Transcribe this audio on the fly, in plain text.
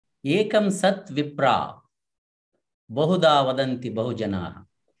Ekam sat vipra, bahuda vadanti bahujanaha.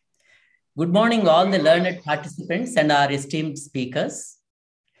 Good morning, all the learned participants and our esteemed speakers.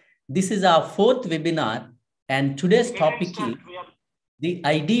 This is our fourth webinar, and today's topic is the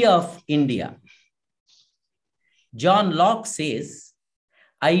idea of India. John Locke says,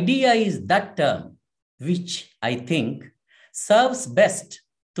 idea is that term which I think serves best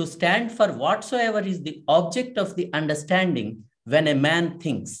to stand for whatsoever is the object of the understanding when a man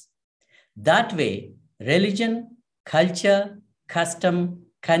thinks. That way, religion, culture, custom,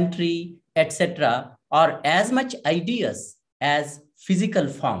 country, etc. are as much ideas as physical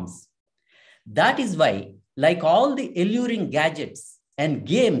forms. That is why, like all the alluring gadgets and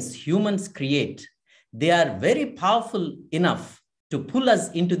games humans create, they are very powerful enough to pull us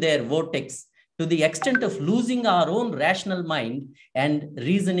into their vortex to the extent of losing our own rational mind and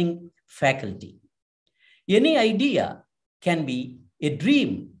reasoning faculty. Any idea can be a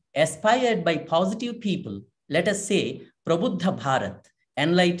dream aspired by positive people, let us say Prabuddha Bharat,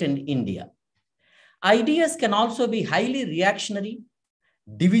 enlightened India. Ideas can also be highly reactionary,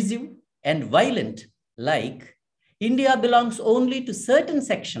 divisive, and violent, like India belongs only to certain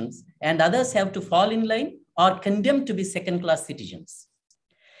sections and others have to fall in line or condemned to be second-class citizens.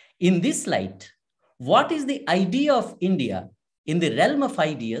 In this light, what is the idea of India in the realm of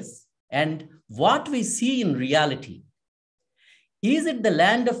ideas and what we see in reality? Is it the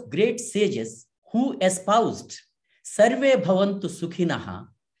land of great sages who espoused Sarve Bhavantu Sukhinaha,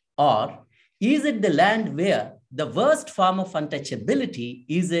 or is it the land where the worst form of untouchability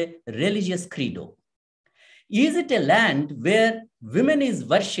is a religious credo? Is it a land where women is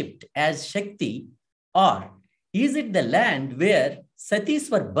worshipped as Shakti, or is it the land where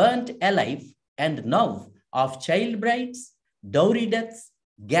satis were burnt alive and now of child brides, dowry deaths,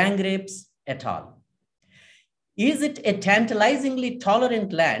 gang rapes, et al.? Is it a tantalizingly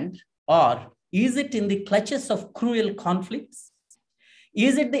tolerant land, or is it in the clutches of cruel conflicts?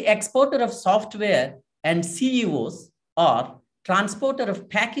 Is it the exporter of software and CEOs, or transporter of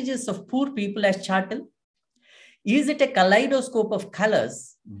packages of poor people as chattel? Is it a kaleidoscope of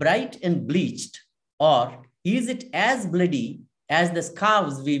colors, bright and bleached, or is it as bloody as the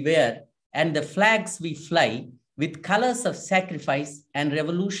scarves we wear and the flags we fly with colors of sacrifice and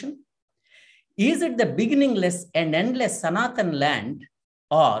revolution? Is it the beginningless and endless Sanathan land,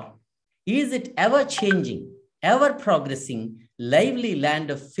 or is it ever-changing, ever-progressing, lively land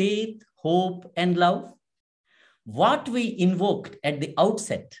of faith, hope, and love? What we invoked at the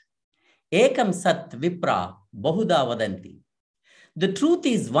outset, Ekam sat vipra, bahuda vadanti. The truth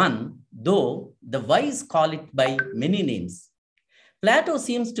is one, though the wise call it by many names. Plato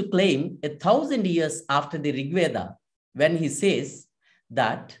seems to claim 1,000 years after the Rig Veda when he says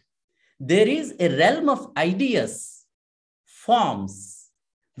that there is a realm of ideas, forms,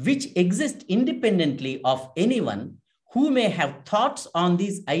 which exist independently of anyone who may have thoughts on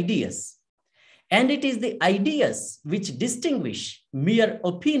these ideas. And it is the ideas which distinguish mere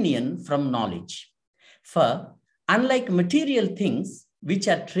opinion from knowledge. For unlike material things, which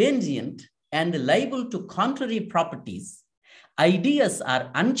are transient and liable to contrary properties, ideas are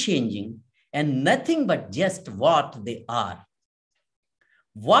unchanging and nothing but just what they are.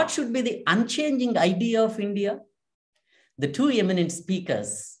 What should be the unchanging idea of India? The two eminent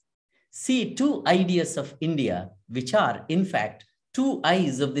speakers see two ideas of India, which are, in fact, two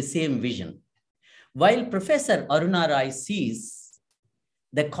eyes of the same vision. While Professor Aruna Roy sees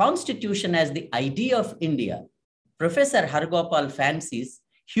the Constitution as the idea of India, Professor Haragopal fancies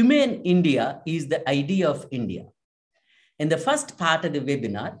Humane India is the idea of India. In the first part of the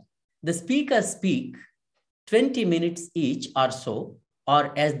webinar, the speakers speak 20 minutes each or so,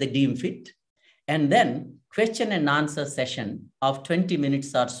 or as they deem fit, and then question and answer session of 20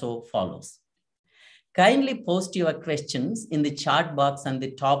 minutes or so follows. Kindly post your questions in the chat box on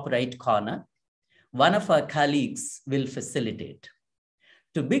the top right corner. One of our colleagues will facilitate.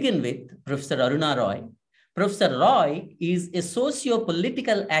 To begin with, Professor Aruna Roy. Professor Roy is a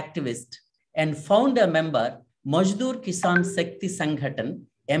socio-political activist and founder member, Mazdoor Kisan Shakti Sangathan,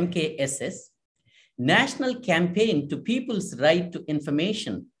 MKSS, National Campaign to People's Right to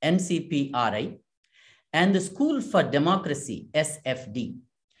Information, NCPRI, and the School for Democracy, SFD.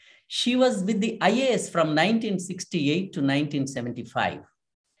 She was with the IAS from 1968 to 1975.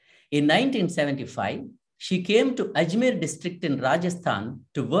 In 1975, she came to Ajmer district in Rajasthan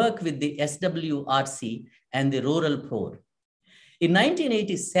to work with the SWRC and the rural poor. In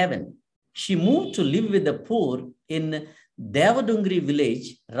 1987, she moved to live with the poor in Devadungri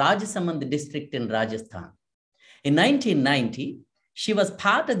village, Rajasamand district in Rajasthan. In 1990, she was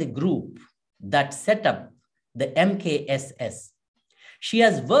part of the group that set up the MKSS. She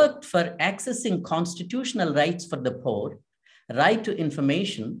has worked for accessing constitutional rights for the poor, right to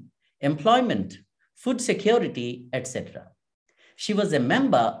information, employment, food security, etc. She was a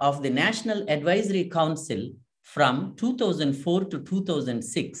member of the National Advisory Council from 2004 to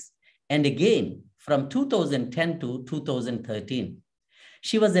 2006, and again from 2010 to 2013.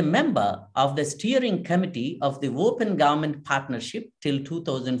 She was a member of the steering committee of the Open Government Partnership till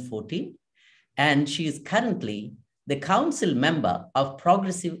 2014, and she is currently the council member of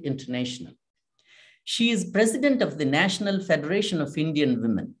Progressive International. She is president of the National Federation of Indian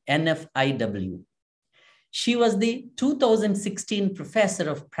Women, NFIW. She was the 2016 professor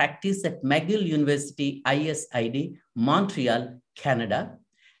of practice at McGill University, ISID, Montreal, Canada,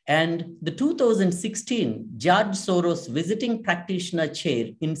 and the 2016 George Soros Visiting Practitioner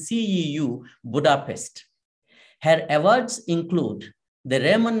Chair in CEU, Budapest. Her awards include the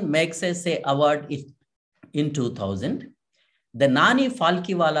Raymond Magsaysay Award in 2000, the Nani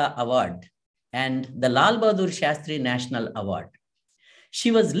Falkiwala Award, and the Lal Bahadur Shastri National Award.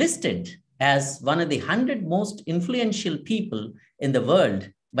 She was listed as one of the 100 most influential people in the world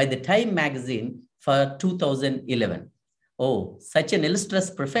by the Time magazine for 2011. Oh, such an illustrious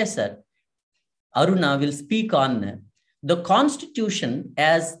professor. Aruna will speak on the Constitution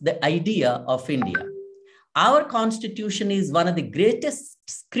as the idea of India. Our Constitution is one of the greatest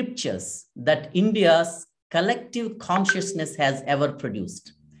scriptures that India's collective consciousness has ever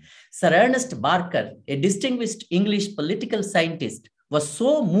produced. Sir Ernest Barker, a distinguished English political scientist, was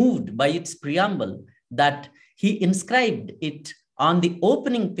so moved by its preamble that he inscribed it on the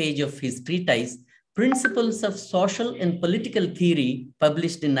opening page of his treatise, Principles of Social and Political Theory,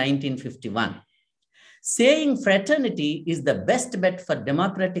 published in 1951. Saying fraternity is the best bet for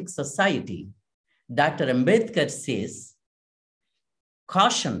democratic society, Dr. Ambedkar says,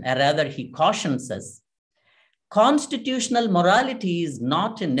 he cautions us, constitutional morality is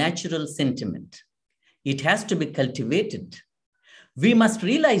not a natural sentiment. It has to be cultivated. We must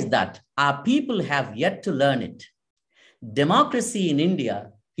realize that our people have yet to learn it. Democracy in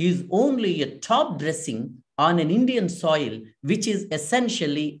India is only a top dressing on an Indian soil, which is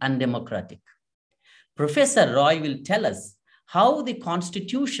essentially undemocratic. Professor Roy will tell us how the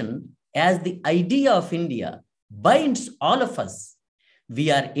Constitution as the idea of India binds all of us.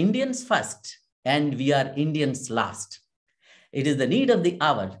 We are Indians first and we are Indians last. It is the need of the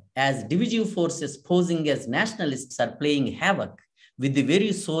hour as divisive forces posing as nationalists are playing havoc with the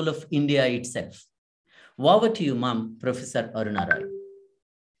very soul of India itself. Over to you, Ma'am, Professor Aruna Roy.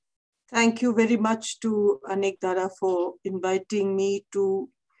 Thank you very much to Anek Dhara for inviting me to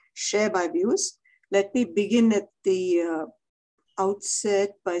share my views. Let me begin at the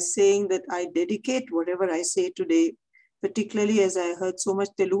outset by saying that I dedicate whatever I say today, particularly as I heard so much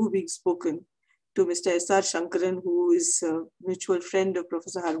Telugu being spoken, to Mr. S.R. Shankaran, who is a mutual friend of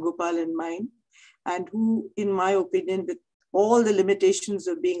Professor Haragopal and mine, and who, in my opinion, with all the limitations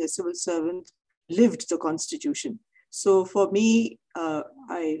of being a civil servant, lived the Constitution. So for me,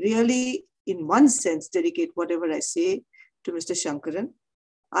 I really, in one sense, dedicate whatever I say to Mr. Shankaran.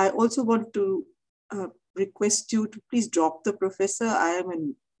 I also want to request you to please drop the professor. I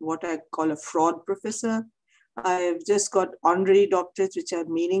am what I call a fraud professor. I've just got honorary doctorates, which are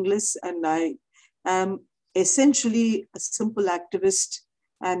meaningless, and I am essentially a simple activist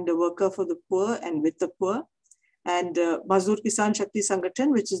and a worker for the poor and with the poor. And Mazdoor Kisan Shakti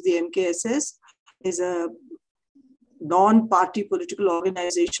Sangathan, which is the MKSS, is a non-party political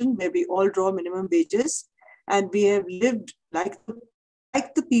organization where we all draw minimum wages, and we have lived like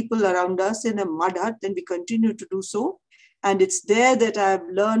the people around us in a mud hut, and we continue to do so. And it's there that I've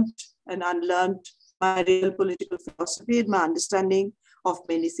learned and unlearned my real political philosophy and my understanding of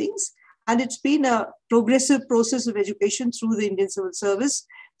many things. And it's been a progressive process of education through the Indian Civil Service,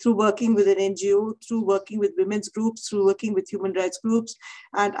 through working with an NGO, through working with women's groups, through working with human rights groups,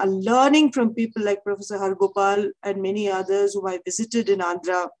 and learning from people like Professor Haragopal and many others whom I visited in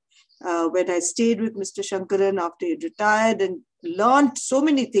Andhra when I stayed with Mr. Shankaran after he retired, and learned so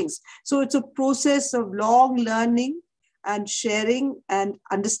many things. So it's a process of long learning and sharing and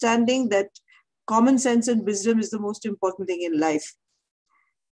understanding that common sense and wisdom is the most important thing in life.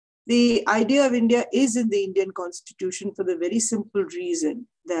 The idea of India is in the Indian Constitution for the very simple reason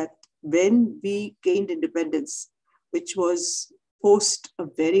that when we gained independence, which was post a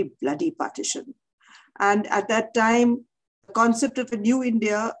very bloody partition, and at that time, the concept of a new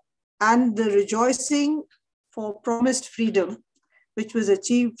India and the rejoicing for promised freedom, which was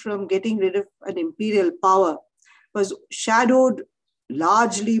achieved from getting rid of an imperial power, was shadowed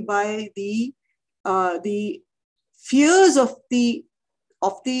largely by the fears of the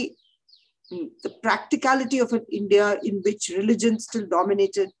the practicality of an India in which religion still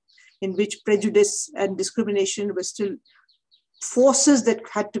dominated, in which prejudice and discrimination were still forces that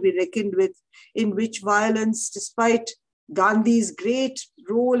had to be reckoned with, in which violence, despite Gandhi's great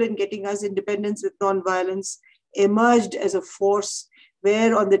role in getting us independence with non-violence, emerged as a force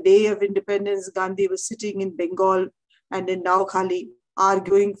where on the day of independence, Gandhi was sitting in Bengal and in Naukhali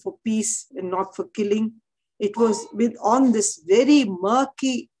arguing for peace and not for killing. It was on this very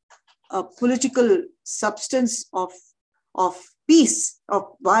murky political substance of peace,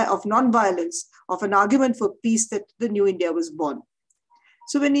 of non-violence, of an argument for peace that the new India was born.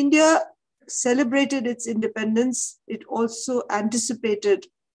 So when India celebrated its independence, it also anticipated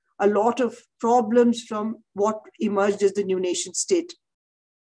a lot of problems from what emerged as the new nation state.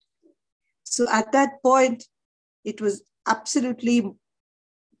 So at that point, it was absolutely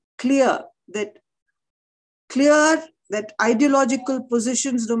clear that ideological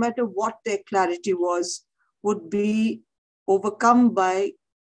positions, no matter what their clarity was, would be overcome by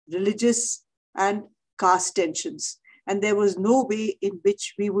religious and caste tensions. And there was no way in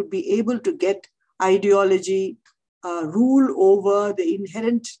which we would be able to get ideology rule over the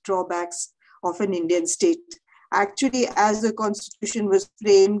inherent drawbacks of an Indian state. Actually, as the constitution was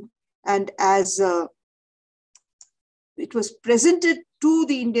framed and as it was presented to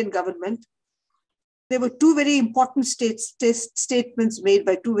the Indian government, there were two very important statements made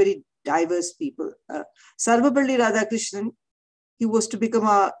by two very diverse people. Sarvapalli Radhakrishnan, he was to become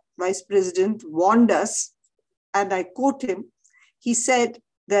our vice president, warned us, and I quote him, he said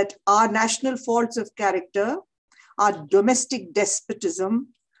that our national faults of character, our domestic despotism,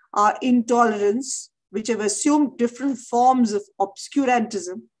 our intolerance, which have assumed different forms of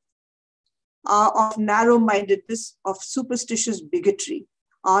obscurantism, of narrow-mindedness, of superstitious bigotry,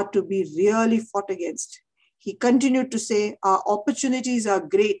 are to be really fought against. He continued to say, our opportunities are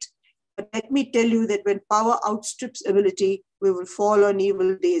great, but let me tell you that when power outstrips ability, we will fall on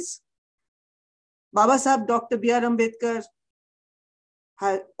evil days. Baba Sahib, Dr. B.R. Ambedkar,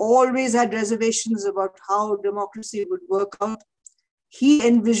 had always had reservations about how democracy would work out. He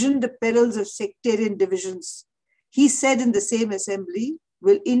envisioned the perils of sectarian divisions. He said in the same assembly,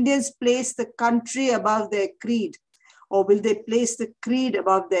 will Indians place the country above their creed, or will they place the creed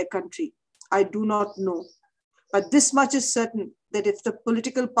above their country? I do not know. But this much is certain, that if the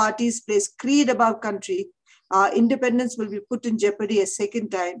political parties place creed above country, our independence will be put in jeopardy a second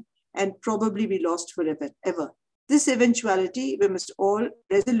time and probably be lost forever. This eventuality we must all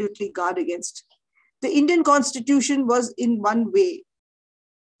resolutely guard against. The Indian Constitution was in one way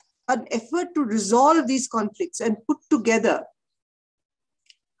an effort to resolve these conflicts and put together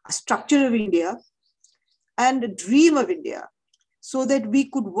a structure of India and a dream of India so that we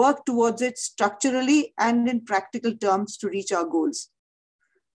could work towards it structurally and in practical terms to reach our goals.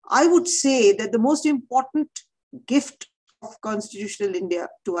 I would say that the most important gift of constitutional India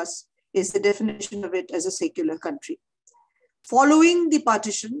to us is the definition of it as a secular country. Following the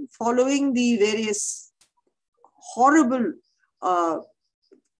partition, following the various horrible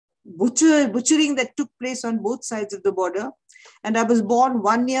butchering that took place on both sides of the border, and I was born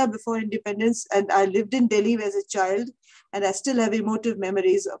 1 year before independence, and I lived in Delhi as a child, and I still have emotive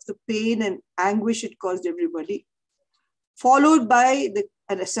memories of the pain and anguish it caused everybody. Followed by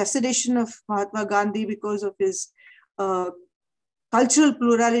an assassination of Mahatma Gandhi because of his cultural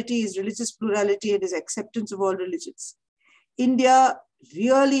plurality, his religious plurality, and his acceptance of all religions. India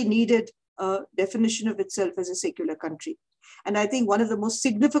really needed a definition of itself as a secular country. And I think one of the most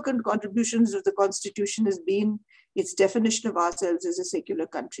significant contributions of the Constitution has been its definition of ourselves as a secular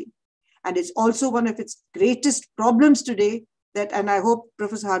country. And it's also one of its greatest problems today that, and I hope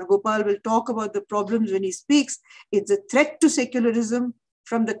Professor Haragopal will talk about the problems when he speaks, it's a threat to secularism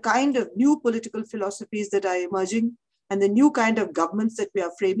from the kind of new political philosophies that are emerging and the new kind of governments that we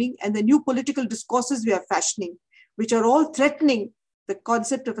are framing and the new political discourses we are fashioning, which are all threatening the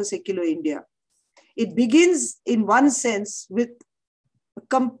concept of a secular India. It begins in one sense with a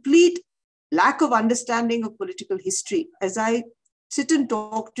complete lack of understanding of political history. As I sit and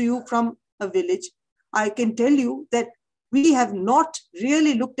talk to you from a village, I can tell you that we have not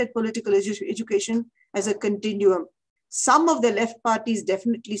really looked at political education as a continuum. Some of the left parties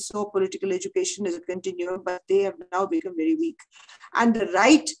definitely saw political education as a continuum, but they have now become very weak. And the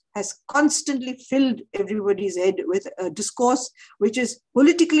right has constantly filled everybody's head with a discourse which is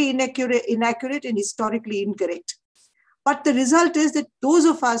politically inaccurate and historically incorrect. But the result is that those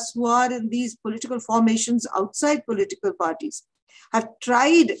of us who are in these political formations outside political parties have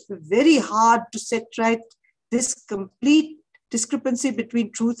tried very hard to set right this complete discrepancy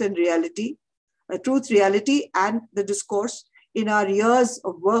between truth and reality, reality and the discourse in our years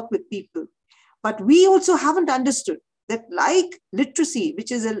of work with people. But we also haven't understood that, like literacy,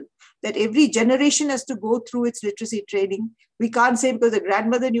 which is that every generation has to go through its literacy training. We can't say because the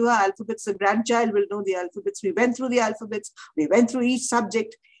grandmother knew her alphabets, the grandchild will know the alphabets. We went through the alphabets, we went through each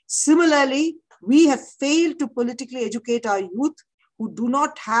subject. Similarly, we have failed to politically educate our youth who do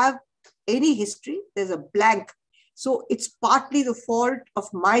not have any history. There's a blank. So it's partly the fault of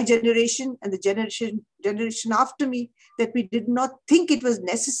my generation and the generation after me that we did not think it was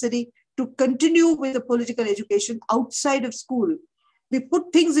necessary to continue with the political education outside of school. We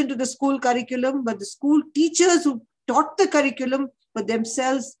put things into the school curriculum, but the school teachers who taught the curriculum were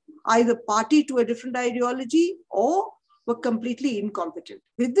themselves either party to a different ideology or were completely incompetent.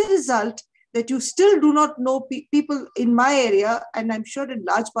 With the result that you still do not know, people in my area, and I'm sure in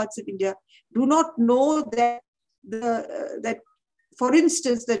large parts of India, do not know that for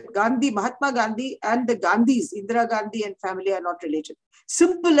instance, that Mahatma Gandhi and the Gandhis, Indira Gandhi and family are not related.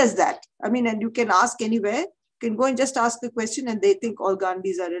 Simple as that. I mean, and you can ask anywhere, you can go and just ask the question and they think all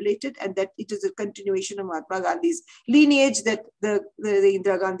Gandhis are related and that it is a continuation of Mahatma Gandhi's lineage, that the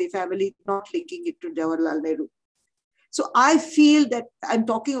Indira Gandhi family, not linking it to Jawaharlal Nehru. So I feel that I'm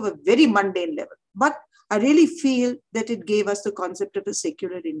talking of a very mundane level, but I really feel that it gave us the concept of a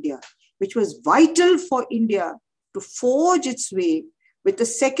secular India, which was vital for India to forge its way with the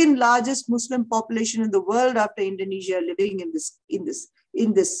second largest Muslim population in the world after Indonesia living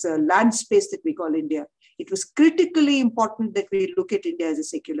in this land space that we call India. It was critically important that we look at India as a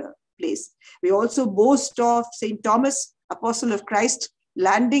secular place. We also boast of St. Thomas, Apostle of Christ,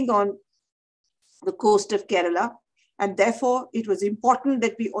 landing on the coast of Kerala. And therefore, it was important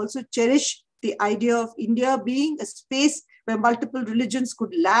that we also cherish the idea of India being a space where multiple religions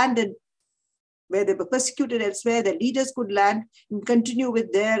could land and where they were persecuted elsewhere, the leaders could land and continue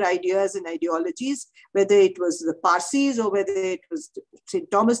with their ideas and ideologies, whether it was the Parsis or whether it was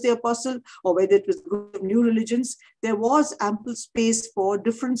St. Thomas the Apostle or whether it was new religions. There was ample space for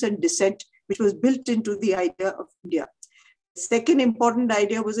difference and dissent, which was built into the idea of India. The second important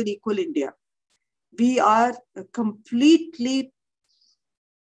idea was an equal India. We are a completely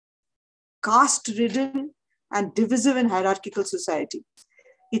caste-ridden and divisive and hierarchical society.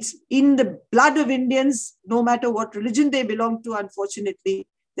 It's in the blood of Indians, no matter what religion they belong to, unfortunately,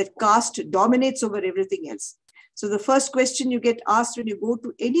 that caste dominates over everything else. So the first question you get asked when you go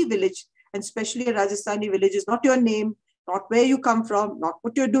to any village, and especially a Rajasthani village, is not your name, not where you come from, not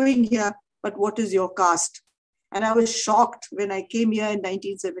what you're doing here, but what is your caste? And I was shocked when I came here in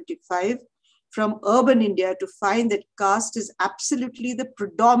 1975 from urban India to find that caste is absolutely the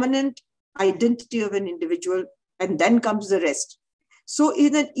predominant identity of an individual, and then comes the rest. So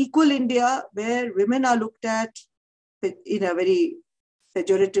in an equal India where women are looked at in a very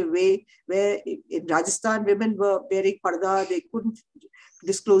pejorative way, where in Rajasthan women were wearing parda, they couldn't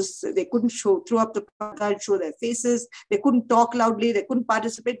disclose, they couldn't throw up the parda and show their faces, they couldn't talk loudly, they couldn't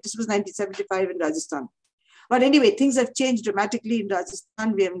participate. This was 1975 in Rajasthan. But anyway, things have changed dramatically in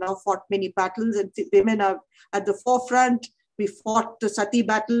Rajasthan. We have now fought many battles and women are at the forefront. We fought the Sati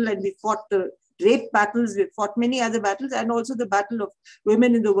battle and we fought the rape battles, we fought many other battles, and also the battle of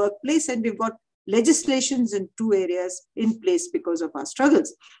women in the workplace. And we've got legislations in 2 areas in place because of our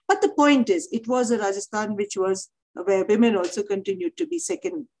struggles. But the point is, it was a Rajasthan which was where women also continued to be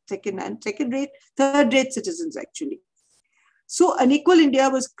third-rate citizens actually. So an equal India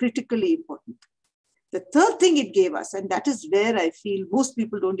was critically important. The third thing it gave us, and that is where I feel most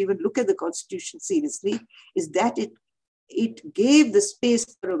people don't even look at the Constitution seriously, is that it gave the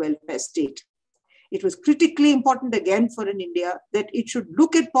space for a welfare state. It was critically important again for an India that it should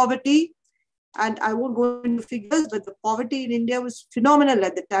look at poverty, and I won't go into figures, but the poverty in India was phenomenal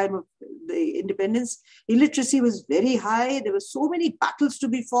at the time of the independence. Illiteracy was very high. There were so many battles to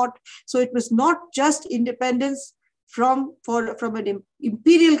be fought. So it was not just independence from an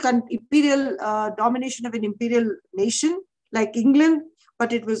imperial domination of an imperial nation like England,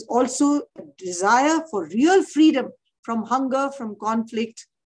 but it was also a desire for real freedom from hunger, from conflict,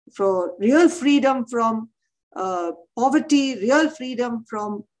 for real freedom from poverty, real freedom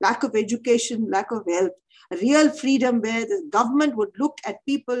from lack of education, lack of health, real freedom where the government would look at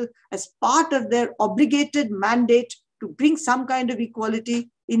people as part of their obligated mandate to bring some kind of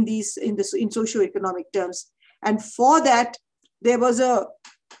equality in socio-economic terms. And for that, there was an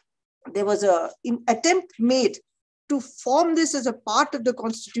attempt made to form this as a part of the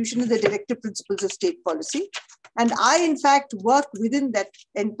Constitution and the directive principles of state policy. And I, in fact, work within that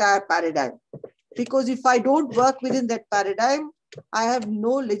entire paradigm. Because if I don't work within that paradigm, I have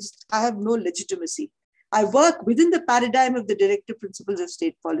no legitimacy. I work within the paradigm of the directive principles of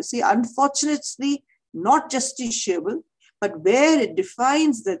state policy, unfortunately, not justiciable, but where it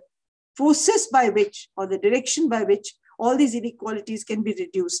defines the process by which, or the direction by which, all these inequalities can be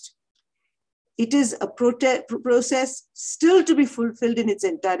reduced. It is a process still to be fulfilled in its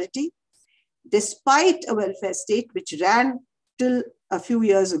entirety, despite a welfare state which ran till a few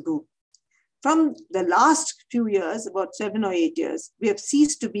years ago. From the last few years, about 7 or 8 years, we have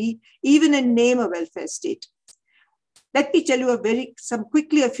ceased to be, even in name, a welfare state. Let me tell you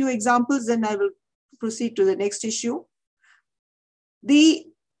quickly a few examples, then I will proceed to the next issue. The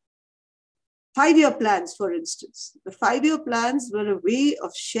 5-year plans, for instance. The 5-year plans were a way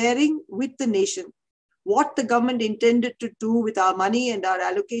of sharing with the nation what the government intended to do with our money and our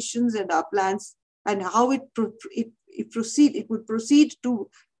allocations and our plans, and how it would proceed to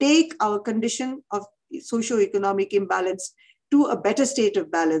take our condition of socio-economic imbalance to a better state of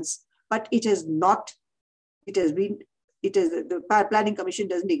balance. But it has not. The Planning Commission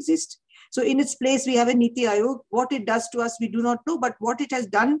doesn't exist. So in its place, we have a Niti Aayog. What it does to us, we do not know, but what it has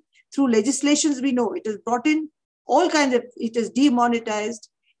done through legislations, we know. It has brought in all kinds of, it has demonetized,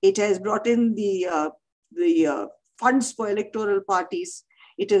 it has brought in the funds for electoral parties,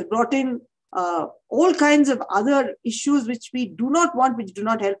 it has brought in all kinds of other issues which we do not want, which do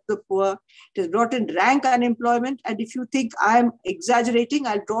not help the poor. It has brought in rank unemployment. And if you think I'm exaggerating,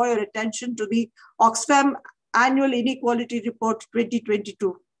 I'll draw your attention to the Oxfam Annual Inequality Report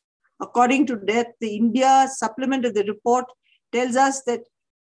 2022. According to that, the India supplement of the report tells us that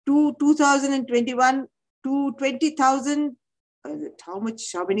to 2021 to 20,000, how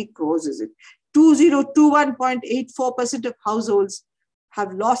many crores is it? 2021.84% of households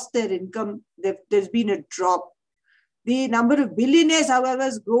have lost their income. There's been a drop. The number of billionaires, however,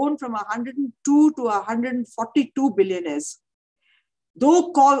 has grown from 102 to 142 billionaires.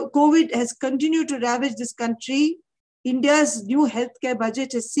 Though COVID has continued to ravage this country, India's new healthcare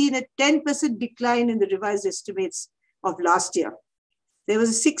budget has seen a 10% decline in the revised estimates of last year. There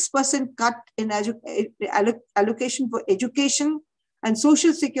was a 6% cut in allocation for education, and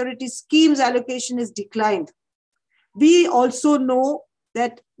social security schemes allocation has declined. We also know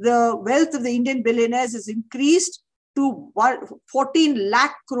that the wealth of the Indian billionaires has increased to 14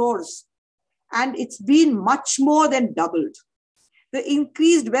 lakh crores, and it's been much more than doubled. The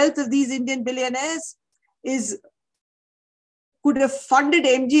increased wealth of these Indian billionaires could have funded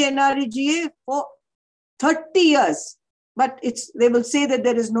MGNREGA for 30 years, but they will say that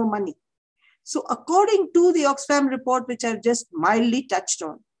there is no money. So according to the Oxfam report, which I've just mildly touched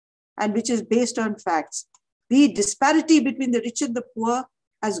on, and which is based on facts, the disparity between the rich and the poor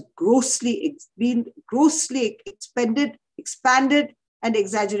has been grossly expanded and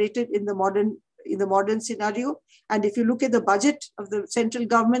exaggerated in the modern scenario. And if you look at the budget of the central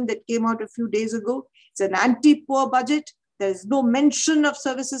government that came out a few days ago, it's an anti-poor budget. There is no mention of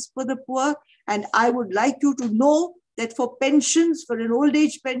services for the poor. And I would like you to know that for pensions, for an old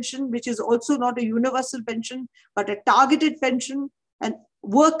age pension, which is also not a universal pension, but a targeted pension, an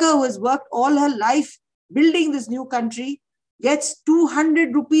worker who has worked all her life building this new country gets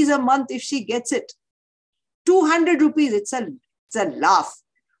 200 rupees a month if she gets it. 200 rupees, it's a laugh.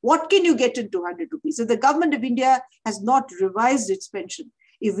 What can you get in 200 rupees? So the government of India has not revised its pension.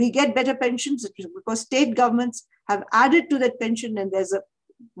 If we get better pensions, it is because state governments have added to that pension and there's a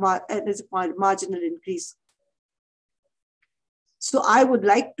marginal increase. So I would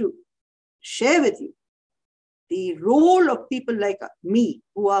like to share with you the role of people like me,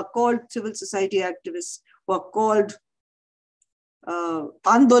 who are called civil society activists, who are called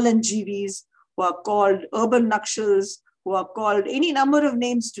Andolan Jivis, who are called urban Nakshals, who are called any number of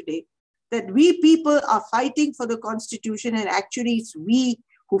names today, that we people are fighting for the Constitution, and actually it's we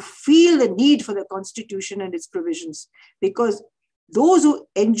who feel the need for the Constitution and its provisions, because those who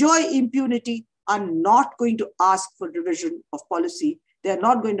enjoy impunity are not going to ask for revision of policy. They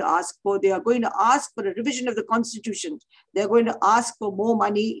are going to ask for a revision of the Constitution. They're going to ask for more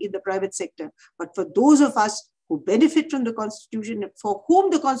money in the private sector. But for those of us who benefit from the Constitution, for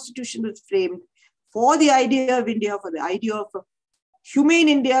whom the Constitution was framed, for the idea of India, for the idea of a humane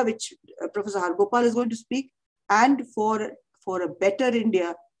India, which Professor Haragopal is going to speak, and for a better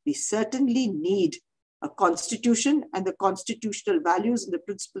India, we certainly need a constitution and the constitutional values and the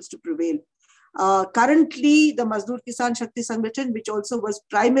principles to prevail. Currently, the Mazdoor Kisan Shakti Sangathan, which also was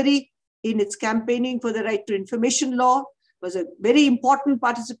primary in its campaigning for the right to information law, was a very important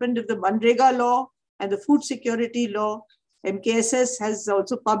participant of the Manrega law and the food security law. MKSS has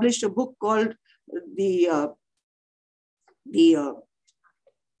also published a book called the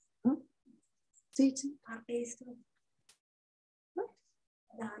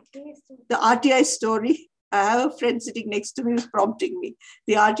RTI story. I have a friend sitting next to me who's prompting me.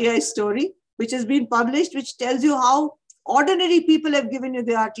 The RTI story, which has been published, which tells you how ordinary people have given you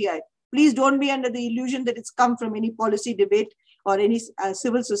the RTI. Please don't be under the illusion that it's come from any policy debate or any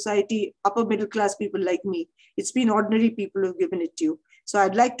civil society, upper middle class people like me. It's been ordinary people who've given it to you. So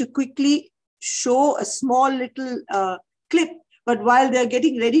I'd like to quickly show a small little clip. But while they're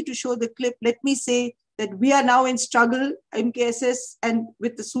getting ready to show the clip, let me say that we are now in struggle, MKSS, and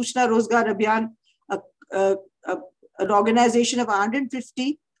with the Suchna Rozgar Abhiyan, an organization of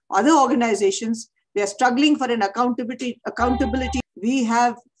 150 other organizations. We are struggling for an accountability. We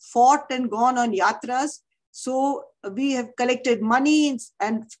have fought and gone on yatras. So we have collected money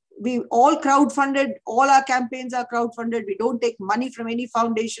and we all crowdfunded. All our campaigns are crowdfunded. We don't take money from any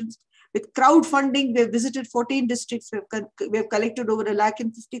foundations. With crowdfunding, we have visited 14 districts. We have collected over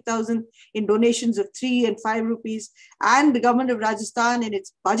 1,50,000 in donations of 3 and 5 rupees. And the government of Rajasthan, in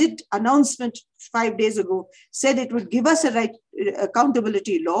its budget announcement 5 days ago, said it would give us a right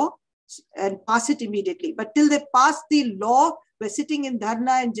accountability law and pass it immediately. But till they pass the law, we're sitting in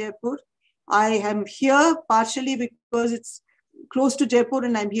Dharna in Jaipur. I am here partially because it's close to Jaipur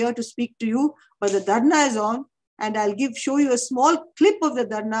and I'm here to speak to you, but the Dharna is on, and I'll show you a small clip of the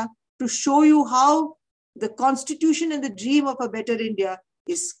Dharna to show you how the constitution and the dream of a better India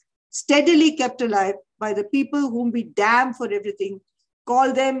is steadily kept alive by the people whom we damn for everything,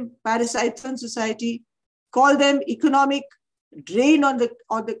 call them parasites on society, call them economic drain on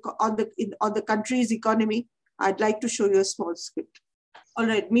the country's economy. I'd like to show you a small script. All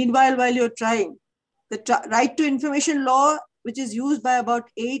right. Meanwhile, while you're trying, the right to information law, which is used by about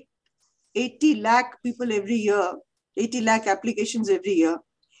 80 lakh people every year, 80 lakh applications every year,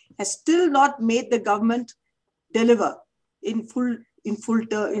 has still not made the government deliver in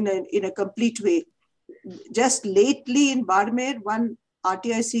a complete way. Just lately in Barmer, one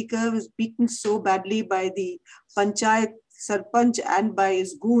RTI seeker was beaten so badly by the Panchayat Sarpanch and by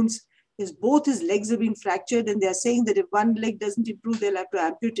his goons. Both his legs have been fractured, and they're saying that if one leg doesn't improve, they'll have to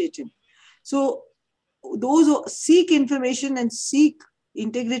amputate him. So those who seek information and seek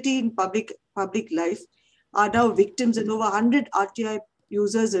integrity in public life are now victims, and over 100 RTI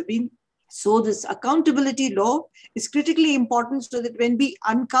users have been. So this accountability law is critically important so that when we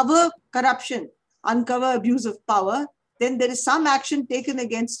uncover corruption, uncover abuse of power, then there is some action taken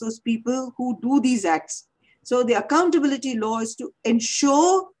against those people who do these acts. So the accountability law is to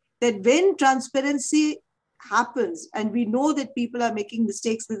ensure that when transparency happens and we know that people are making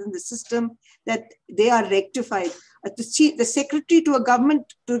mistakes within the system, that they are rectified. The secretary to the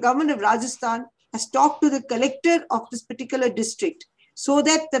government of Rajasthan has talked to the collector of this particular district so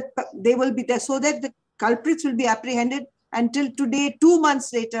that the culprits will be apprehended. Until today, 2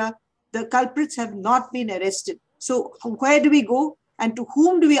 months later, the culprits have not been arrested. So where do we go and to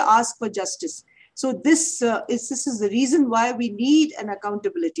whom do we ask for justice? So this is the reason why we need an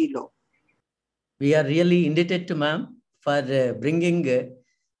accountability law. We are really indebted to ma'am for bringing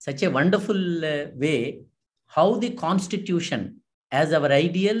such a wonderful way how the constitution as our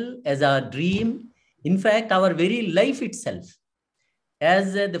ideal, as our dream, in fact, our very life itself.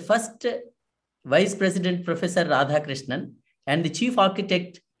 As the first Vice President, Professor Radhakrishnan, and the Chief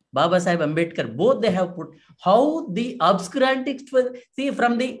Architect, Baba Sahib Ambedkar, both they have put how the obscurantists were, see,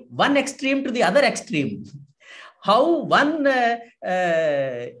 from the one extreme to the other extreme. How one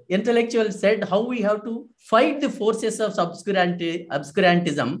intellectual said how we have to fight the forces of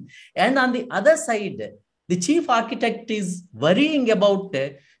obscurantism. And on the other side, the chief architect is worrying about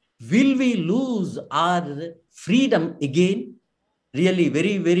will we lose our freedom again? Really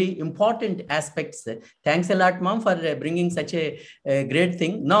very, very important aspects. Thanks a lot, ma'am, for bringing such a great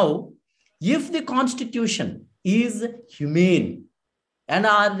thing. Now, if the constitution is humane and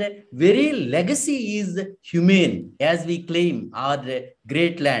our very legacy is humane, as we claim our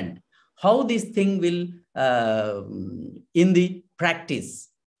great land, how this thing will in the practice?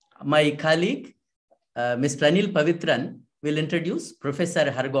 My colleague, Ms. Pranil Pavitran, will introduce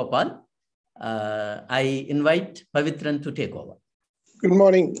Professor Haragopal. I invite Pavitran to take over. Good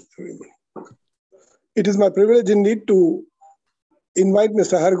morning, everyone. It is my privilege indeed to invite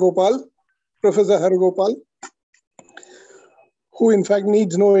Mr. Haragopal, Professor Haragopal, who in fact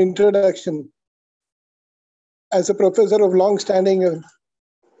needs no introduction as a professor of long-standing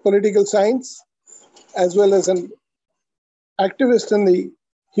political science, as well as an activist in the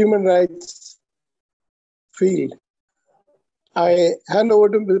human rights field. I hand over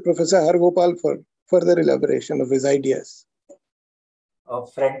to Professor Haragopal for further elaboration of his ideas.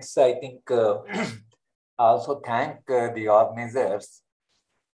 Friends, I think I also thank the organizers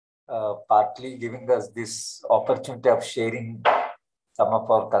partly giving us this opportunity of sharing some of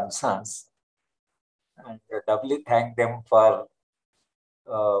our concerns, and doubly thank them for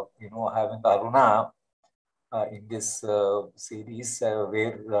having Aruna in this series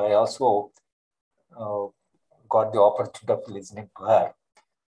where I also got the opportunity of listening to her.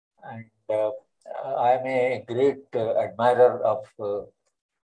 And I'm a great admirer of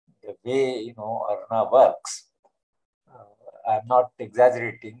the way, Aruna works. I'm not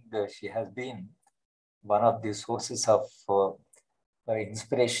exaggerating. She has been one of the sources of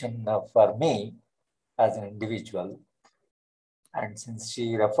inspiration for me as an individual. And since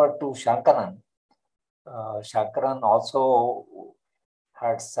she referred to Shankaran, Shankaran also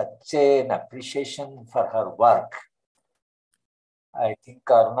had such an appreciation for her work. I think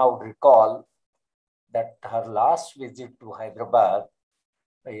Aruna would recall that her last visit to Hyderabad,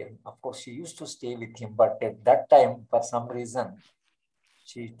 of course, she used to stay with him, but at that time, for some reason,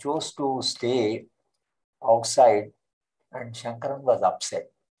 she chose to stay outside, and Shankaran was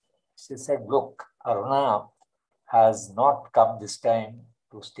upset. She said, look, Aruna has not come this time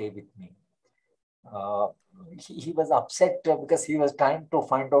to stay with me. He was upset because he was trying to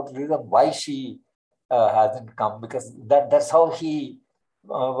find out the reason why she hasn't come, because that's how he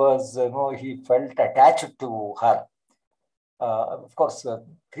was, he felt attached to her. Of course,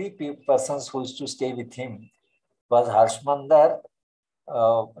 three persons who used to stay with him was Harshmandar,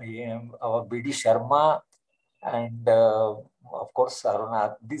 our B.D. Sharma, and of course,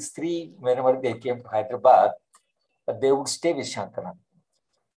 Aruna. These three, whenever they came to Hyderabad, they would stay with Shankaran.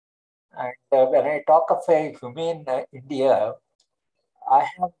 And when I talk of a humane India, I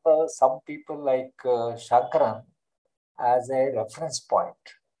have some people like Shankaran as a reference point,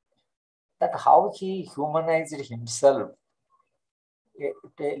 that how he humanized himself at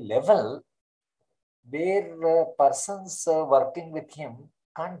a level where persons working with him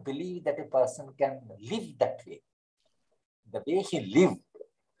can't believe that a person can live that way. The way he lived,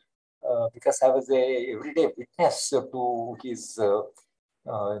 because I was a everyday witness to his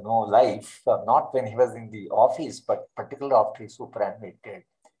life, not when he was in the office, but particularly after he superannuated.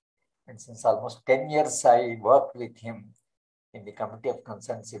 And since almost 10 years, I worked with him in the Committee of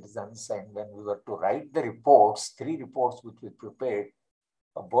Concerned Citizens. And when we were to write the reports, 3 reports which we prepared,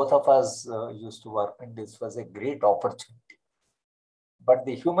 both of us used to work, and this was a great opportunity. But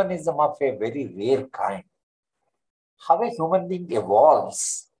the humanism of a very rare kind, how a human being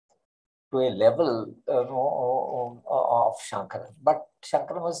evolves to a level of Shankaran. But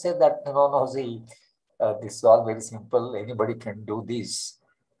Shankaran will say that, this is all very simple, anybody can do this.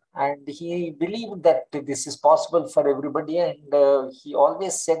 And he believed that this is possible for everybody, and he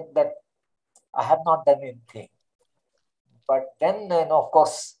always said that I have not done anything. But then, of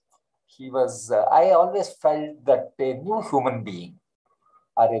course, he was, I always felt that a new human being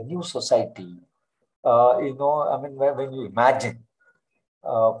or a new society, when you imagine,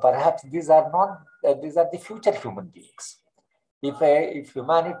 perhaps these are not, these are the future human beings. If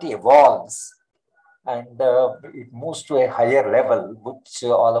humanity evolves and it moves to a higher level, which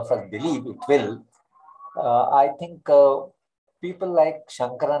all of us believe it will, I think people like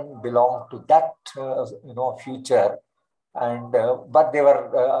Shankaran belong to that, future. And but they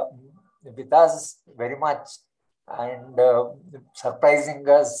were with us very much, and surprising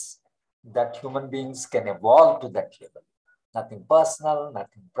us that human beings can evolve to that level. Nothing personal,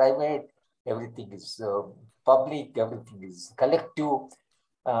 nothing private. Everything is public. Everything is collective,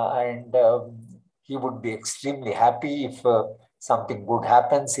 and he would be extremely happy if something good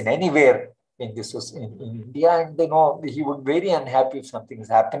happens in anywhere in this in India, and he would be very unhappy if something is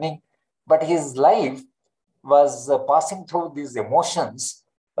happening. But his life was passing through these emotions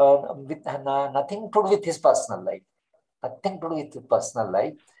with nothing to do with his personal life. Nothing to do with his personal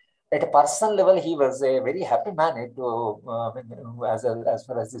life. At a personal level, he was a very happy man as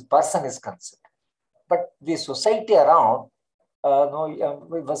far as this person is concerned. But the society around,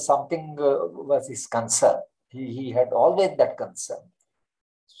 it was something was his concern. He had always that concern.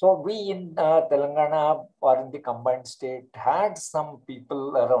 So we in Telangana or in the combined state had some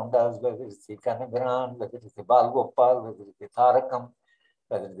people around us, whether it's the Kanagaran, whether it's the Haragopal, whether it's the Tarakam,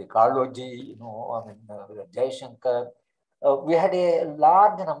 whether it's the Kaloji, Jaishankar. We had a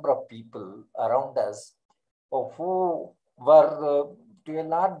large number of people around us who were to a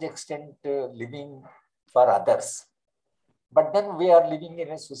large extent living for others. But then we are living in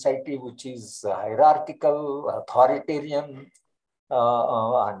a society which is hierarchical, authoritarian,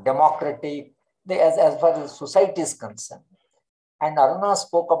 democratic, as far as society is concerned. And Aruna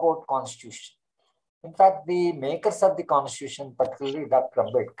spoke about constitution. In fact, the makers of the constitution, particularly Dr.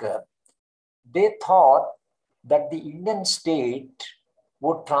 Ambedkar, they thought that the Indian state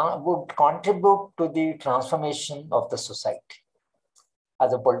would contribute to the transformation of the society.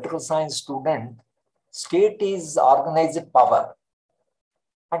 As a political science student, state is organized power.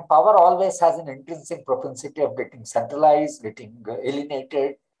 And power always has an intrinsic propensity of getting centralized, getting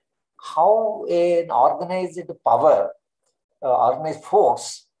alienated. How an organized power, organized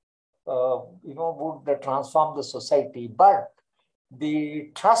force, would transform the society. But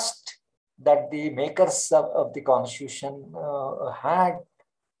the trust that the makers of the constitution had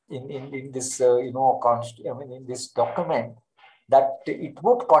in this, in this document, that it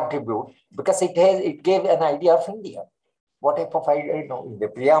would contribute, because it gave an idea of India. What type of idea, in the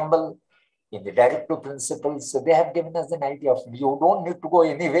preamble, in the directive principles, they have given us an idea of, you don't need to go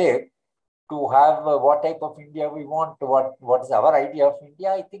anywhere to have what type of India we want, what is our idea of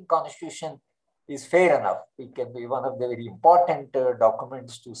India. I think Constitution is fair enough. It can be one of the very important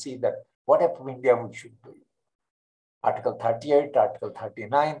documents to see that what type of India we should do. Article 38, Article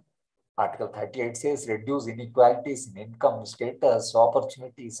 39. Article 38 says reduce inequalities in income, status,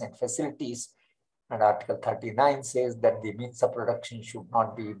 opportunities, and facilities. And Article 39 says that the means of production should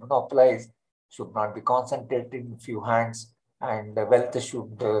not be monopolized, should not be concentrated in few hands, and wealth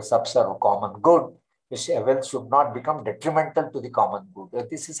should subserve common good. Wealth should not become detrimental to the common good.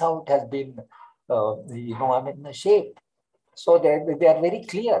 This is how it has been, shaped. So they are very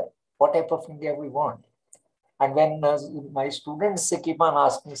clear what type of India we want. And when my students keep on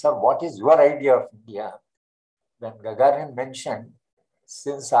asking, sir, what is your idea of India? When Gagarin mentioned,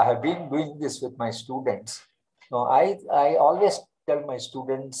 since I have been doing this with my students, I always tell my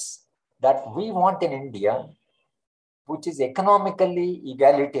students that we want an India which is economically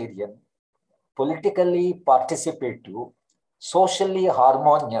egalitarian, politically participative, socially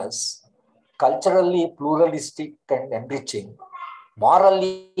harmonious, culturally pluralistic and enriching,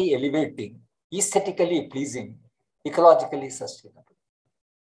 morally elevating, aesthetically pleasing, ecologically sustainable.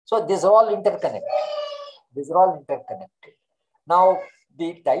 So these are all interconnected. Now,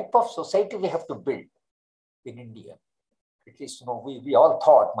 the type of society we have to build in India, at least we all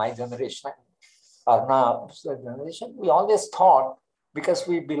thought, my generation, Aruna's generation, we always thought, because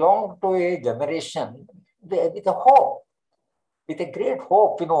we belong to a generation with a hope, with a great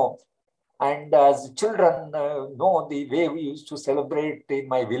hope, And as children know the way we used to celebrate in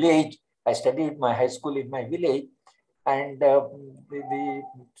my village. I studied my high school in my village, and the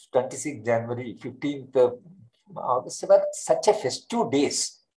 26th January, 15th August were such a festive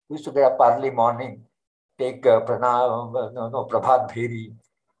days. We used to get up early morning, take Prabhat Bheri,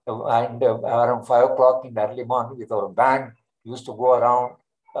 and around 5 o'clock in the early morning with our band, we used to go around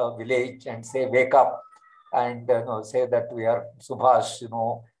village and say, wake up, and say that we are Subhash,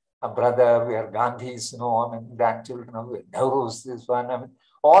 a brother, we are Gandhis, grandchildren, we are Nehru's, this one,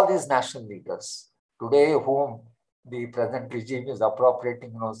 all these national leaders. Today, whom the present regime is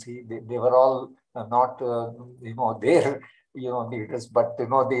appropriating, they were all not, their, leaders, but,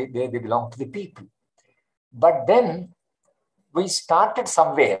 they belong to the people. But then we started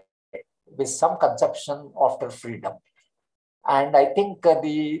somewhere with some conception after freedom. And I think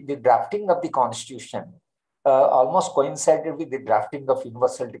the drafting of the Constitution almost coincided with the drafting of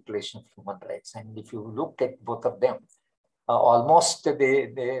Universal Declaration of Human Rights. And if you look at both of them, almost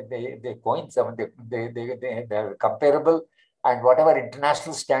they coincide, they are comparable. And whatever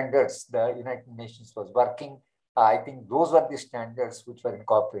international standards the United Nations was working, I think those were the standards which were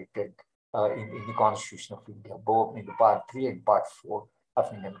incorporated in the Constitution of India, both in the Part 3 and Part 4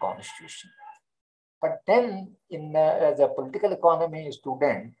 of Indian Constitution. But then, as a political economy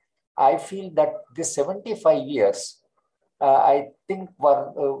student, I feel that this 75 years, I think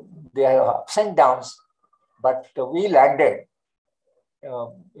there are ups and downs, but we landed,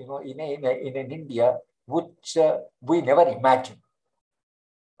 in an India which we never imagined.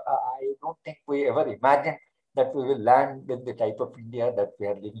 I don't think we ever imagined that we will land in the type of India that we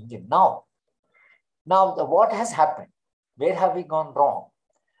are living in now. Now, what has happened? Where have we gone wrong?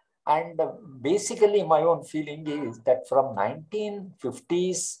 And basically, my own feeling is that from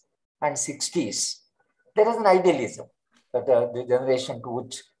 1950s and 60s, there is an idealism that the generation to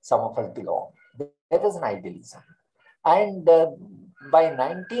which some of us belong. There is an idealism. And by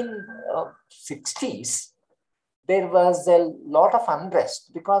 1960s, there was a lot of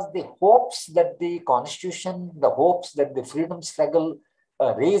unrest because the hopes that the Constitution, the hopes that the freedom struggle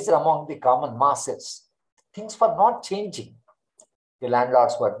raised among the common masses, things were not changing. The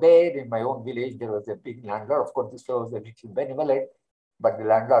landlords were there. In my own village, there was a big landlord. Of course, this was a little benevolent, but the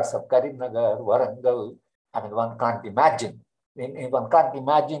landlords of Karimnagar, Warangal, one can't imagine. One can't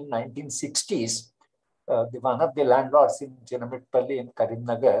imagine 1960s, one of the landlords in Chinamitpalli in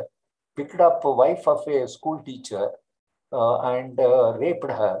Karimnagar picked up a wife of a school teacher and raped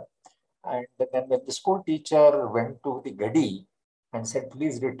her. And then when the school teacher went to the Gadi and said,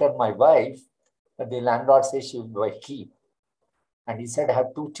 please return my wife, the landlord says she will keep. And he said, I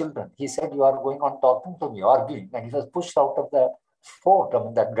have 2 children. He said, you are going on talking to me, arguing. And he was pushed out of the fort,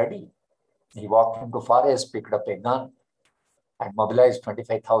 that gadi. He walked into forest, picked up a gun, and mobilized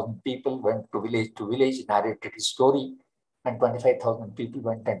 25,000 people, went to village, narrated his story, and 25,000 people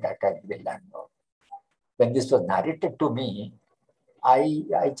went and attacked the landlord. When this was narrated to me,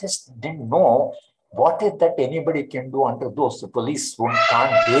 I just didn't know what is that anybody can do under those. The police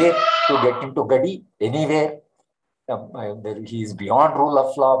can't dare to get into gadi anywhere. He is beyond rule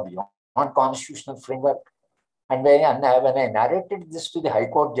of law, beyond constitutional framework. And when I narrated this to the High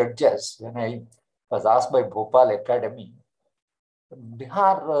Court judges, when I was asked by Bhopal Academy,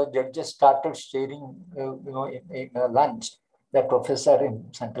 Bihar judges started sharing, in lunch, the professor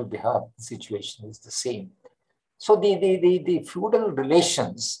in Central Bihar, the situation is the same. So the feudal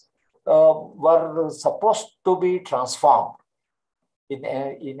relations were supposed to be transformed in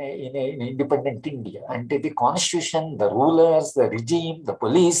independent India. And the constitution, the rulers, the regime, the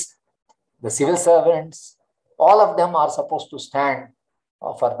police, the civil servants, all of them are supposed to stand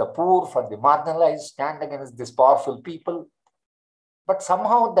for the poor, for the marginalized, stand against these powerful people. But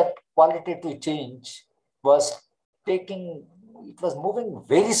somehow that qualitative change was moving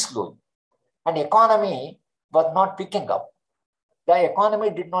very slowly. And economy was not picking up. The economy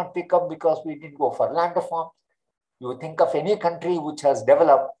did not pick up because we didn't go for land reforms. You think of any country which has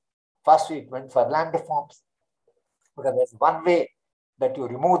developed, first it went for land reforms. Because there's one way that you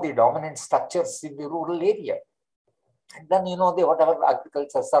remove the dominant structures in the rural area. And then, whatever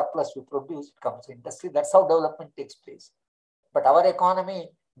agriculture surplus we produce, it comes to industry. That's how development takes place. But our economy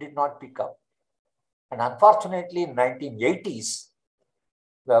did not pick up. And unfortunately, in 1980s,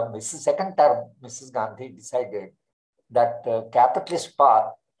 the second term, Mrs. Gandhi decided that capitalist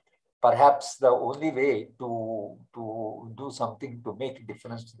path, perhaps the only way to do something to make a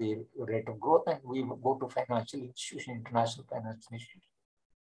difference to the rate of growth, and we go to financial institution, international financial institution.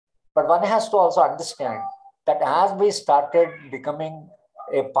 But one has to also understand that as we started becoming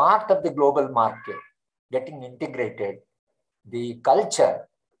a part of the global market, getting integrated, the conservative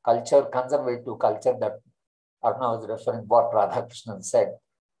culture that Aruna was referring, what Radhakrishnan said,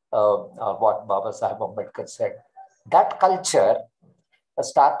 what Baba Sahib Ambedkar said, that culture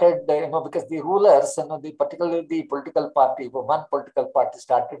started, because the rulers, particularly the political party, one political party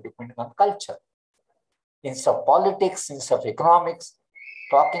started depending on culture. Instead of politics, instead of economics,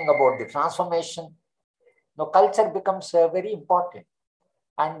 talking about the transformation, culture becomes very important.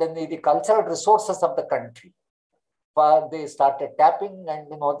 And then the cultural resources of the country, they started tapping,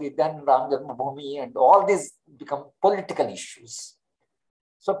 and then Ram Janmabhoomi and all these become political issues.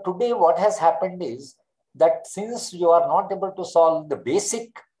 So today what has happened is that since you are not able to solve the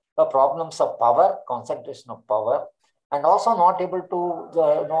basic problems of power, concentration of power, and also not able to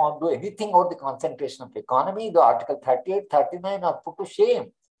do anything about the concentration of economy, the Article 38, 39 are put to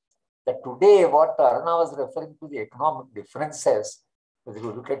shame. That today what Aruna was referring to, the economic differences, whether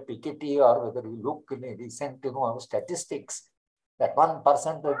you look at Piketty or whether you look in a recent statistics, that 1%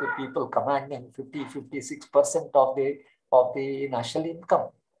 of the people commanding 56% of the national income,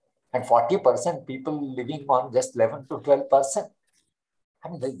 and 40% people living on just 11 to 12%. I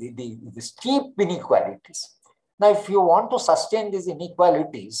mean, the steep inequalities. Now, if you want to sustain these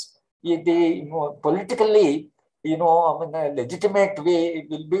inequalities, politically, a legitimate way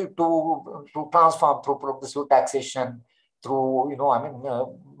will be to transform through progressive taxation, through,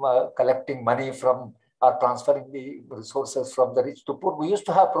 collecting money from or transferring the resources from the rich to poor. We used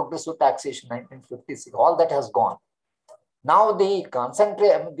to have progressive taxation in 1956. All that has gone. Now the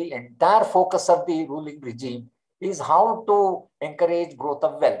entire focus of the ruling regime is how to encourage growth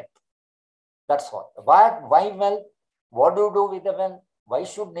of wealth. That's all. Why wealth? What do you do with the wealth? Why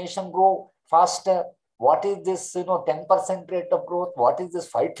should nation grow faster? What is this 10% rate of growth? What is this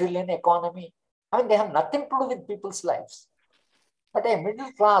 5 trillion economy? I mean, they have nothing to do with people's lives. But a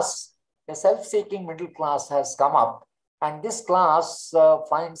middle class, a self-seeking middle class has come up, and this class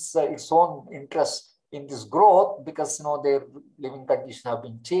finds its own interest in this growth because their living conditions have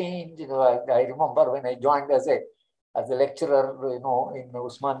been changed. I remember when I joined as a lecturer, in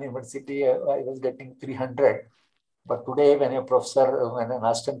Usman University, I was getting 300. But today, when an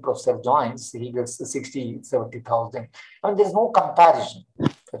assistant professor joins, he gets 60, 70,000. I mean, there's no comparison.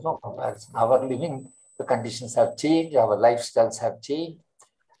 There's no comparison. Our living conditions have changed. Our lifestyles have changed.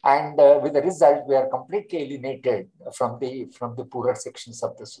 And with the result, we are completely alienated from the poorer sections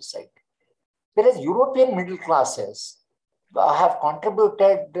of the society. Whereas European middle classes have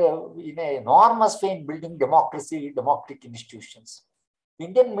contributed in an enormous way in building democracy, democratic institutions.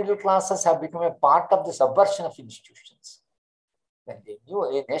 Indian middle classes have become a part of the subversion of institutions. When they knew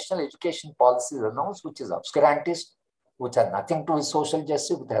a national education policy is announced, which is obscurantist, which have nothing to do with social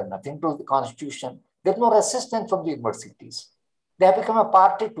justice, which have nothing to do with the constitution. There's no resistance from the universities. They have become a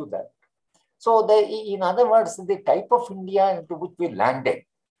party to that. So in other words, the type of India into which we landed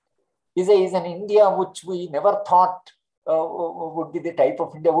is an India which we never thought would be the type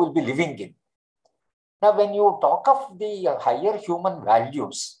of India we'll be living in. Now, when you talk of the higher human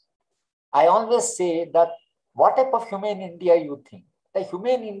values, I always say that what type of humane India you think? The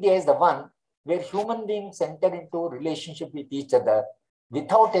humane India is the one where human beings enter into a relationship with each other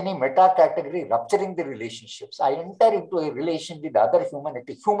without any meta category rupturing the relationships. I enter into a relation with other human at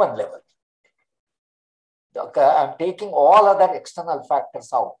a human level. I'm taking all other external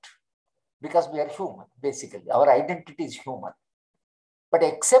factors out because we are human, basically. Our identity is human. But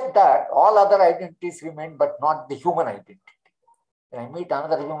except that, all other identities remain, but not the human identity. When I meet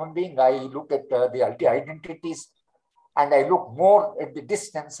another human being, I look at the identities and I look more at the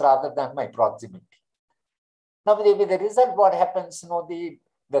distance rather than my proximity. Now, with the result, what happens, the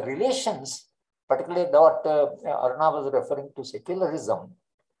relations, particularly what Aruna was referring to, secularism.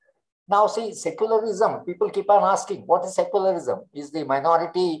 Now, see, secularism, people keep on asking, what is secularism? Is the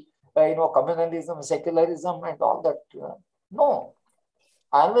minority, communalism, secularism and all that? No.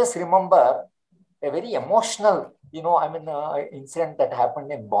 I always remember a very emotional, incident that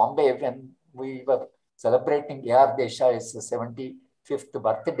happened in Bombay when we were celebrating A.R. Desai's 75th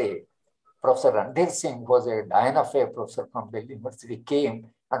birthday. Professor Randhir Singh, who was a Diana Fair professor from Delhi University, came,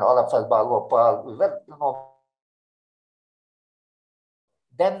 and all of us, Haragopal, we were,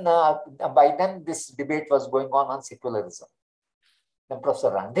 Then, by then, this debate was going on secularism. Then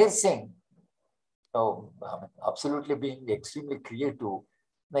Professor Randhir Singh, absolutely being extremely creative,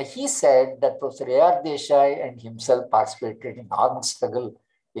 he said that Professor A.R. Desai and himself participated in armed struggle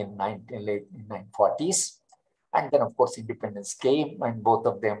in late 1940s. And then, of course, independence came and both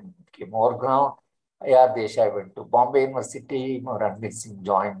of them came overground. A.R. Desai went to Bombay University, Randhir Singh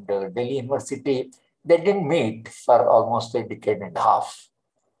joined Delhi University. They didn't meet for almost a decade and a half.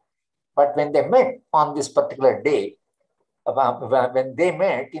 But when they met on this particular day, when they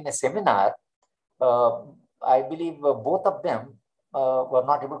met in a seminar, I believe both of them were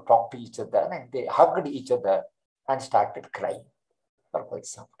not able to talk to each other, and they hugged each other and started crying for quite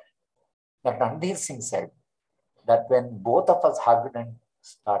some time. Then Randhir Singh said that when both of us hugged and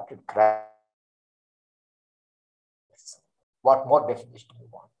started crying, what more definition do you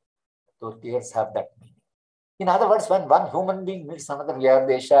want? Those tears have that meaning. In other words, when one human being meets another A.R.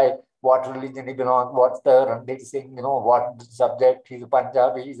 Desai, what religion he belongs, what's the Randhir Singh, what subject, he's a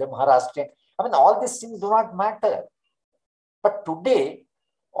Punjabi, he's a Maharashtrian. All these things do not matter. But today,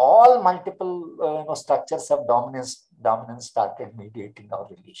 all multiple structures of dominance started mediating our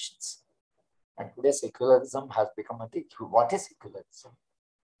relations. And today, secularism has become a thing. What is secularism?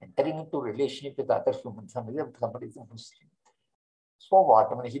 Entering into relationship with other humans. Somebody is a Muslim. So what?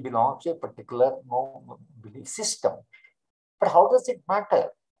 He belongs to a particular belief system. But how does it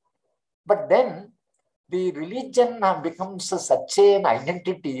matter? But then the religion becomes such an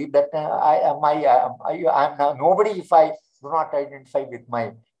identity that I'm nobody if I do not identify with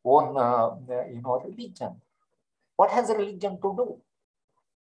my own religion. What has a religion to do?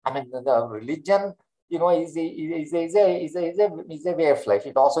 The religion is a way of life.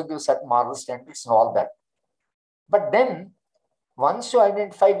 It also gives certain moral standards and all that. But then once you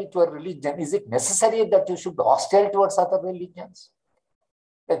identify with your religion, is it necessary that you should be hostile towards other religions?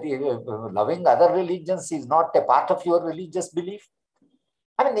 Loving other religions is not a part of your religious belief.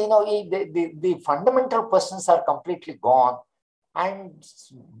 The fundamental questions are completely gone, and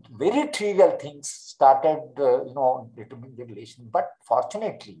very trivial things started, determining the relation. But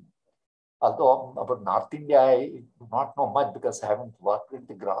fortunately, although about North India, I do not know much because I haven't worked with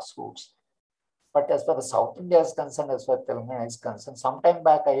the grassroots. But as far as South India is concerned, as far as Telangana is concerned, sometime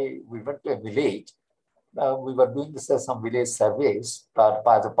back we went to a village. We were doing some village surveys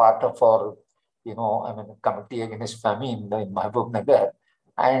as a part of our, committee against famine in Mahbub Nagar.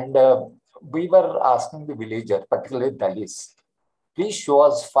 And we were asking the villagers, particularly Dalits, please show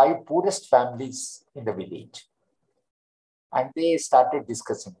us 5 poorest families in the village. And they started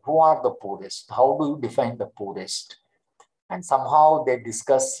discussing who are the poorest, how do you define the poorest? And somehow they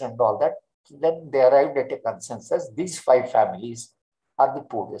discussed and all that. Then they arrived at a consensus, these 5 families are the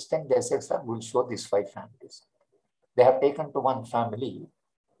poorest. And they said, sir, we'll show these 5 families. They have taken to one family.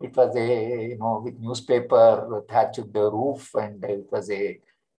 It was a, with newspaper thatched roof, and it was a,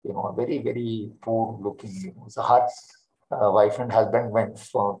 very, very poor looking, it was a hut. Wife and husband went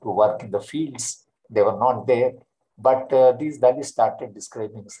to work in the fields. They were not there. But these Dalits started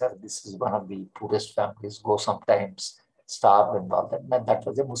describing, sir, this is one of the poorest families, go sometimes starve and all that. And that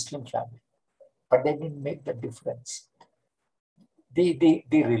was a Muslim family. But they didn't make the difference. the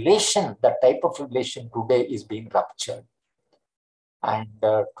relation, the type of relation today is being ruptured. And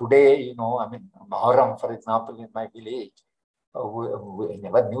today, you know, I mean, Muharram, for example, in my village, we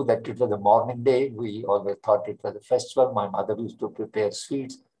never knew that it was a mourning day. We always thought it was a festival. My mother used to prepare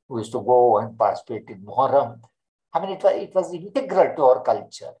sweets. We used to go and participate in Muharram. I mean, it was integral to our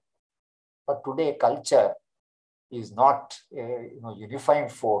culture. But today, culture is not a unifying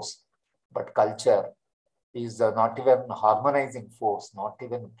force, but culture is not even harmonizing force, not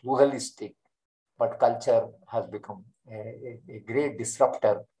even pluralistic, but culture has become a great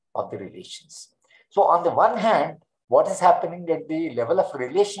disruptor of the relations. So on the one hand, what is happening at the level of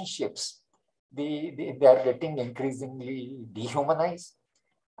relationships, they are getting increasingly dehumanized,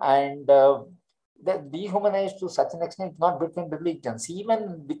 and they're dehumanized to such an extent, not between religions,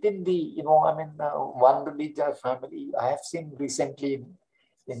 even within the, one religious family. I have seen recently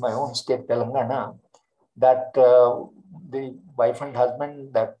in my own state, Telangana, that the wife and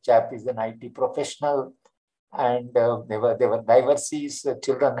husband, that chap is an IT professional, and there were divorces.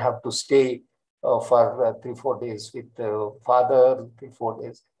 Children have to stay for 3-4 days with the father, 3-4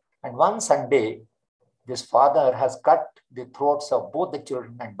 days. And one Sunday, this father has cut the throats of both the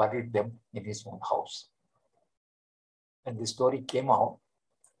children and buried them in his own house. And the story came out.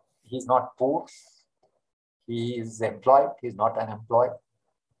 He's not poor. He is employed. He's not unemployed.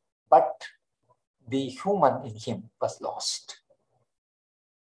 But the human in him was lost.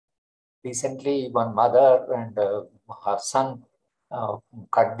 Recently, one mother and her son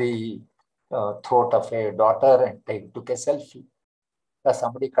cut the throat of a daughter and took a selfie.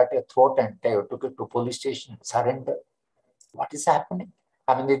 Somebody cut a throat and took it to police station, surrender. What is happening?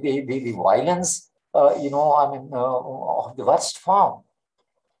 I mean, the violence, of the worst form.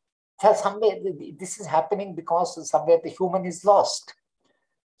 Somewhere, this is happening because somewhere the human is lost.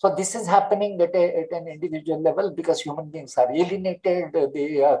 So this is happening at an individual level because human beings are alienated.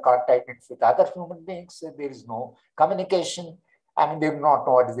 They can't identify with other human beings. There is no communication. I mean, they do not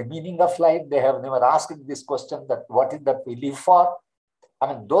know what is the meaning of life. They have never asked this question, that what is that we live for?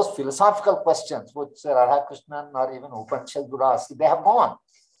 I mean, those philosophical questions which Radhakrishnan or even Upanishad would ask, they have gone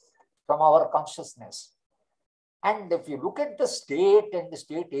from our consciousness. And if you look at the state and the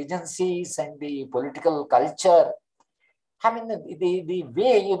state agencies and the political culture, I mean, the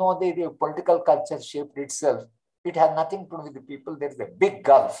way, the political culture shaped itself, it has nothing to do with the people. There is a big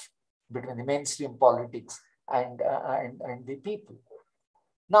gulf between the mainstream politics and the people.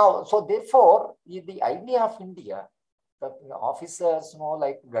 Now, so therefore, the idea of India, the officers,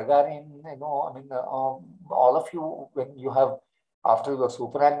 like Gagarin, all of you, when you have, after your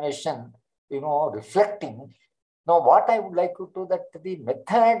superannuation, reflecting. Now, what I would like you to, that the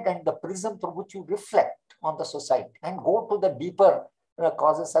method and the prism through which you reflect on the society and go to the deeper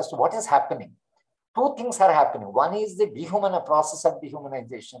causes as to what is happening. Two things are happening. One is the process of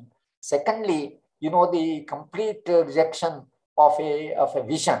dehumanization. Secondly, the complete rejection of a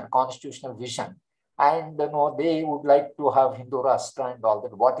vision, constitutional vision. And they would like to have Hindu Rashtra and all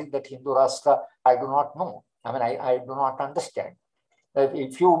that. What is that Hindu Rashtra? I do not know. I mean, I do not understand.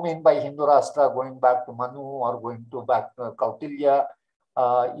 If you mean by Hindu Rashtra going back to Manu or going to back to Kautilya,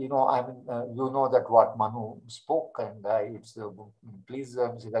 you know that what Manu spoke, and it's please,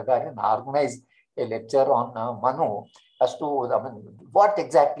 Mr. Gagarin, organize a lecture on Manu as to what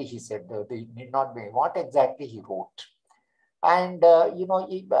exactly he said. They need not be what exactly he wrote. And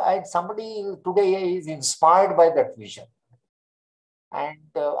somebody today is inspired by that vision. And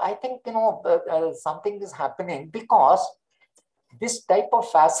I think something is happening because this type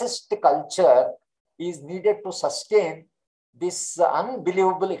of fascist culture is needed to sustain this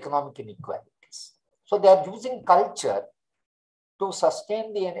unbelievable economic inequalities. So they are using culture to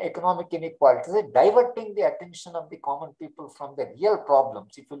sustain the economic inequalities, diverting the attention of the common people from the real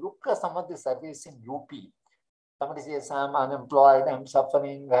problems. If you look at some of the surveys in UP, somebody says, I'm unemployed, I'm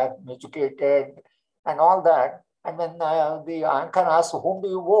suffering, I'm educated, and all that. And when the anchor asks, whom do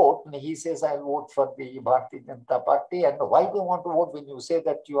you vote? And he says, I'll vote for the Bharatiya Janata Party. And why do you want to vote when you say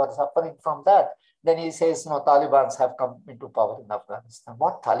that you are suffering from that? Then he says, Taliban have come into power in Afghanistan.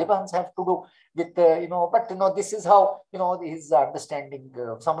 What Taliban have to do with, but this is how, his understanding.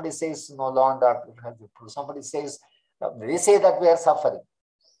 Somebody says, law and order has improved. Somebody says, they say that we are suffering.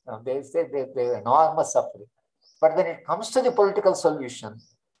 They say they're enormous suffering. But when it comes to the political solution,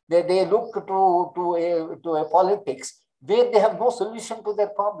 they look to a politics where they have no solution to their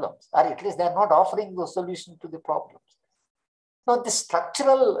problems, or at least they are not offering the solution to the problems. Now, the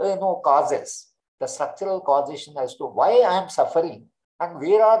structural causes, the structural causation as to why I am suffering and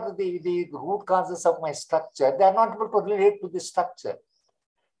where are the root causes of my structure, they are not able to relate to the structure.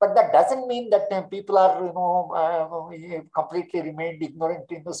 But that doesn't mean that people are, completely remained ignorant,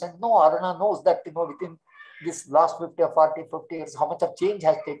 innocent. No, Aruna knows that, within this last 50 or 40, 50 years, how much of change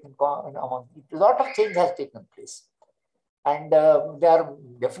has taken, a lot of change has taken place. And they are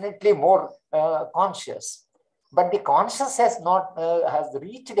definitely more conscious. But the conscious has not, has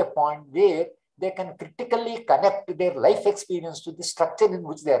reached a point where they can critically connect their life experience to the structure in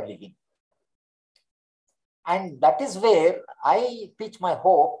which they are living. And that is where I pitch my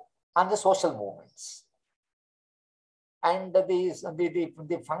hope on the social movements. And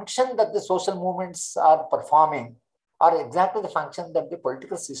the function that the social movements are performing are exactly the function that the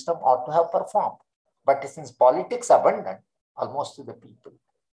political system ought to have performed. But since politics abandoned almost to the people,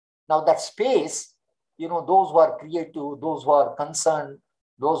 now that space, those who are creative, those who are concerned,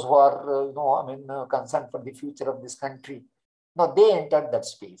 those who are, concerned for the future of this country, now they entered that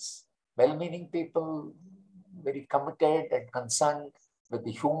space. Well-meaning people, very committed and concerned with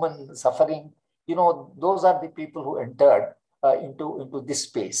the human suffering, those are the people who entered into this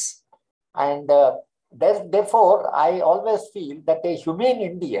space. And therefore, I always feel that a humane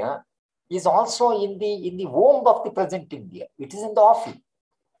India is also in the womb of the present India. It is in the offing.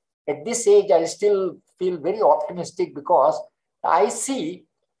 At this age, I still feel very optimistic because I see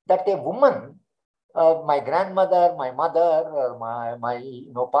that a woman, my grandmother, my mother, my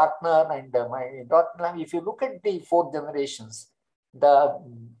partner, and my daughter, if you look at the 4 generations, the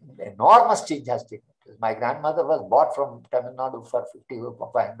enormous change has taken place. My grandmother was bought from Tamil Nadu for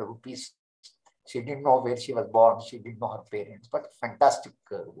 500 rupees. She didn't know where she was born. She didn't know her parents, but fantastic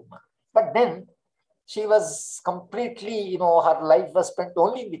woman. But then she was completely, her life was spent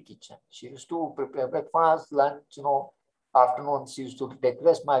only in the kitchen. She used to prepare breakfast, lunch, afternoon, she used to take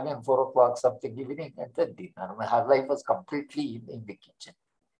rest, maybe 4 o'clock, something, evening, and then dinner. Her life was completely in the kitchen.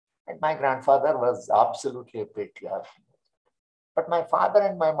 And my grandfather was absolutely a patriarch. But my father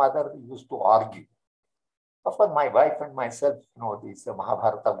and my mother used to argue. Of course, my wife and myself, this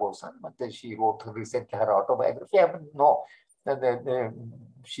Mahabharata goes on, but she wrote recently her autobiography.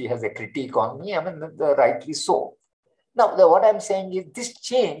 She has a critique on me, rightly so. Now, what I'm saying is this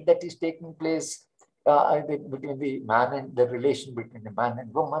change that is taking place between the man and the relation between the man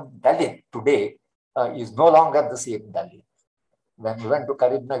and woman, Dalit today is no longer the same Dalit. When we went to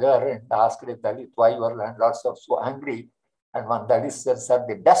Karimnagar and asked a Dalit why your landlords are so angry, and one Dalit said, sir,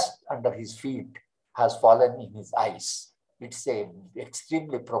 the dust under his feet has fallen in his eyes. It's an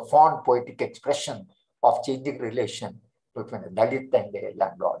extremely profound poetic expression of changing relation between a Dalit and a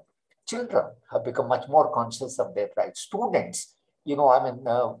landlord. Children have become much more conscious of their rights. Students, when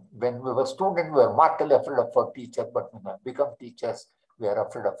we were students, we were mortally afraid of our teacher, but when we become teachers, we are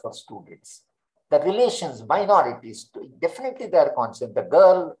afraid of our students. The relations, minorities, definitely they are conscious. The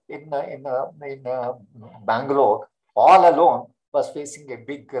girl in Bangalore, all alone, was facing a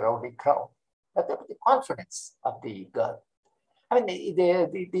big rowdy crowd. But the confidence of the girl. The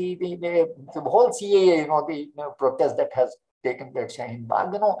whole CAA, the protest that has taken place in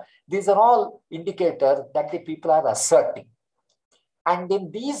Bagh, these are all indicators that the people are asserting. And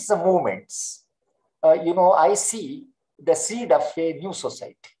in these moments, I see the seed of a new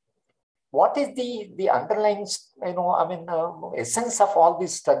society. What is the underlying, essence of all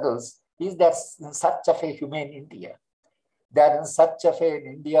these struggles is that in such of a humane India. They are in such of an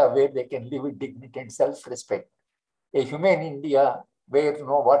India where they can live with dignity and self-respect. A humane India where,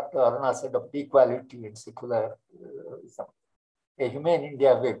 what Aruna said of equality and secularism. A humane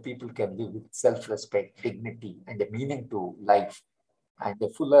India where people can live with self-respect, dignity, and a meaning to life, and a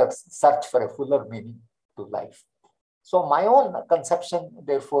fuller search for a fuller meaning to life. So my own conception,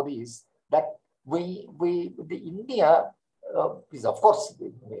 therefore, is that the India is, of course,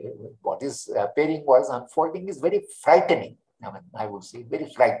 what is appearing, what is unfolding is very frightening. I would say very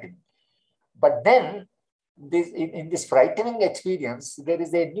frightening. But then, in this frightening experience, there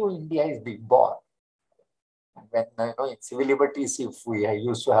is a new India is being born. And when, in civil liberties, if we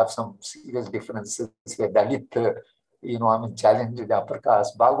used to have some serious differences where Dalit, challenged the upper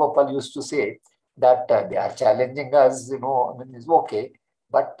caste, Haragopal used to say that they are challenging us, is okay,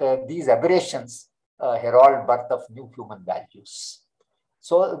 but these aberrations herald birth of new human values.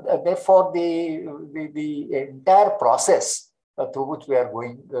 So therefore, the entire process through which we are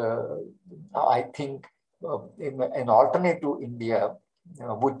going, I think, in an alternative India,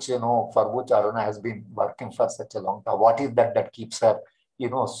 which, for which Aruna has been working for such a long time. What is that keeps her,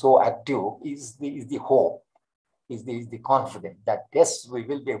 so active is the hope, is the confidence that yes, we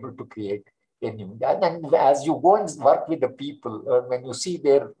will be able to create a new. And as you go and work with the people, when you see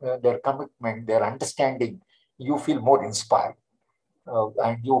their commitment, their understanding, you feel more inspired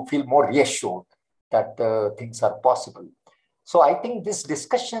and you feel more reassured that things are possible. So I think this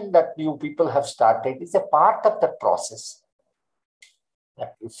discussion that you people have started is a part of the process.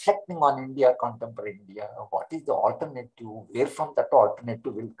 That reflecting on India, contemporary India, what is the alternative, where from that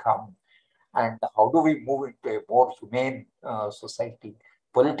alternative will come, and how do we move into a more humane society,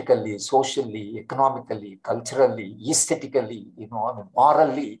 politically, socially, economically, culturally, aesthetically,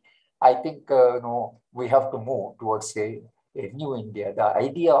 morally. I think we have to move towards a new India. The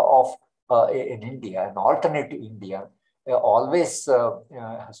idea of an India, an alternative India, always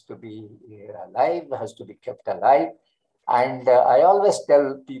has to be alive, has to be kept alive. And I always tell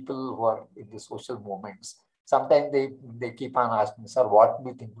people who are in the social movements, sometimes they keep on asking, sir, what do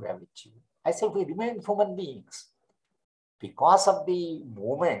you think we have achieved? I said, we remain human beings. Because of the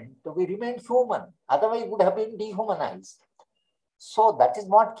movement, we remain human. Otherwise, we would have been dehumanized. So that is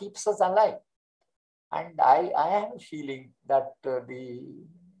what keeps us alive. And I have a feeling that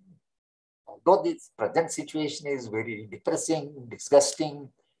although this present situation is very depressing, disgusting,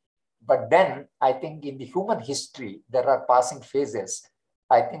 but then I think in the human history, there are passing phases.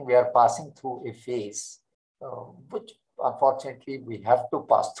 I think we are passing through a phase, which unfortunately we have to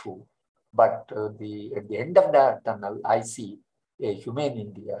pass through. But at the end of the tunnel, I see a humane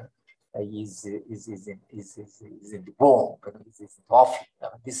India is in the womb, is in the offing.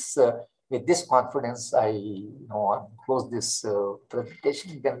 With this confidence, I close this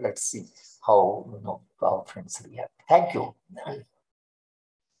presentation. Then let's see how our friends react. Thank you.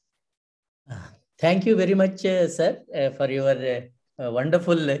 Thank you very much, sir, for your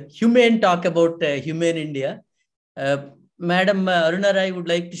wonderful humane talk about humane India. Madam Aruna Roy would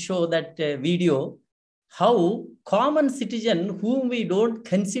like to show that video, how common citizen whom we don't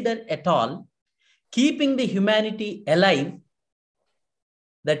consider at all, keeping the humanity alive.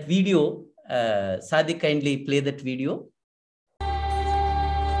 That video, Sadiq, kindly play that video.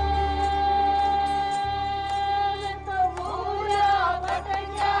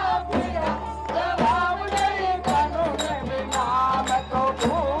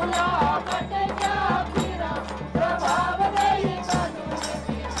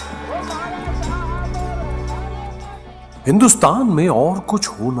 Hindustan में और कुछ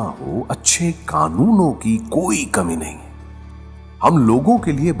हो ना हो, अच्छे कानूनों की कोई कमी नहीं है। हम लोगों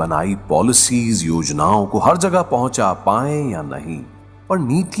के लिए बनाई पॉलिसीज, योजनाओं को हर जगह पहुंचा पाएं या नहीं, पर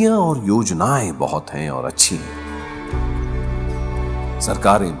नीतियां और योजनाएं बहुत हैं और अच्छी हैं।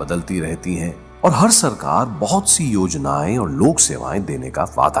 सरकारें बदलती रहती हैं और हर सरकार बहुत सी योजनाएं और लोक सेवाएं देने का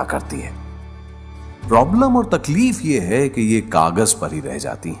वादा करती है। प्रॉब्लम और तकलीफ यह है कि ये कागज पर ही रह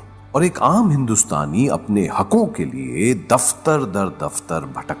जाती हैं और एक आम हिंदुस्तानी अपने हकों के लिए दफ्तर दर दफ्तर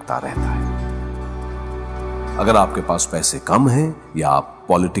भटकता रहता है। अगर आपके पास पैसे कम हैं, या आप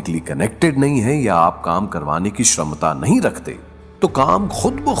पॉलिटिकली कनेक्टेड नहीं हैं, या आप काम करवाने की क्षमता नहीं रखते, तो काम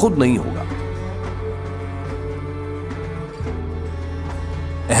खुद ब खुद नहीं होगा।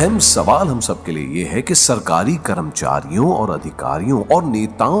 अहम सवाल हम सबके लिए यह है कि सरकारी कर्मचारियों और अधिकारियों और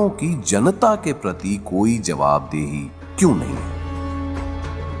नेताओं की जनता के प्रति कोई जवाबदेही क्यों नहीं है?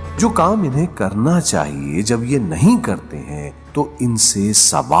 जो काम इन्हें करना चाहिए जब ये नहीं करते हैं, तो इनसे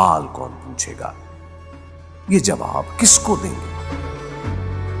सवाल कौन पूछेगा? ये जवाब किसको देंगे?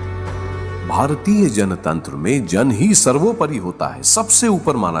 भारतीय जनतंत्र में जन ही सर्वोपरि होता है, सबसे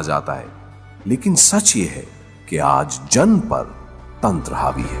ऊपर माना जाता है। लेकिन सच ये है कि आज जन पर तंत्र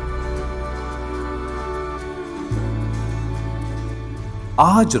हावी है।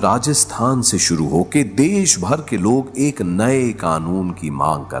 आज राजस्थान से शुरू होकर देश भर के लोग एक नए कानून की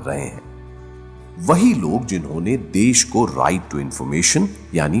मांग कर रहे हैं। वही लोग जिन्होंने देश को राइट टू इंफॉर्मेशन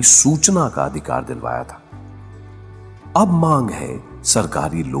यानी सूचना का अधिकार दिलवाया था। अब मांग है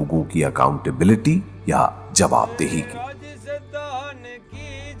सरकारी लोगों की अकाउंटेबिलिटी या जवाबदेही की। राजस्थान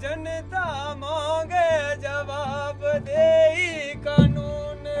की जनता मांगे जवाबदेही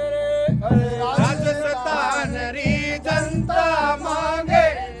कानून रे। राजस्थान री जनता मांगे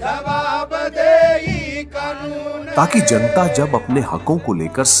जवाबदेही कानून, ताकि जनता जब अपने हकों को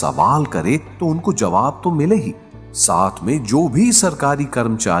लेकर सवाल करे तो उनको जवाब तो मिले ही, साथ में जो भी सरकारी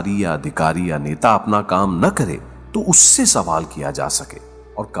कर्मचारी या अधिकारी या नेता अपना काम न करे तो उससे सवाल किया जा सके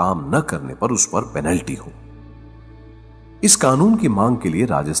और काम न करने पर उस पर पेनल्टी हो। इस कानून की मांग के लिए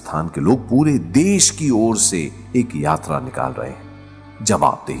राजस्थान के लोग पूरे देश की ओर से एक यात्रा निकाल रहे हैं,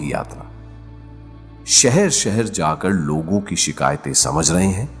 जवाबदेही यात्रा। शहर शहर जाकर लोगों की शिकायतें समझ रहे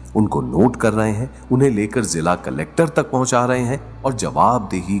हैं, उनको नोट कर रहे हैं, उन्हें लेकर जिला कलेक्टर तक पहुंचा रहे हैं और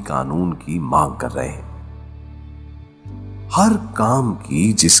जवाबदेही कानून की मांग कर रहे हैं। हर काम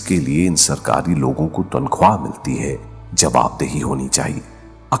की जिसके लिए इन सरकारी लोगों को तनख्वाह मिलती है, जवाबदेही होनी चाहिए,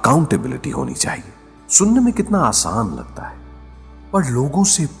 अकाउंटेबिलिटी होनी चाहिए। सुनने में कितना आसान लगता है, पर लोगों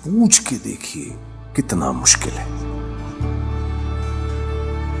से पूछ के देखिए कितना मुश्किल है।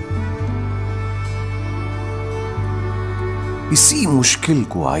 इसी मुश्किल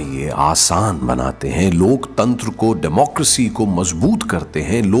को आइए आसान बनाते हैं, लोकतंत्र को, डेमोक्रेसी को मजबूत करते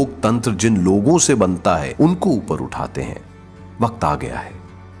हैं। लोकतंत्र जिन लोगों से बनता है उनको ऊपर उठाते हैं। वक्त आ गया है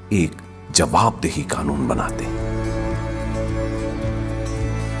एक जवाबदेही कानून बनाते हैं।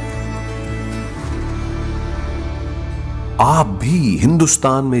 आप भी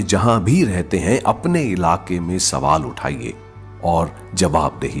हिंदुस्तान में जहां भी रहते हैं अपने इलाके में सवाल उठाइए और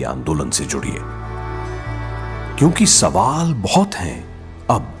जवाबदेही आंदोलन से जुड़िए, क्योंकि सवाल बहुत हैं,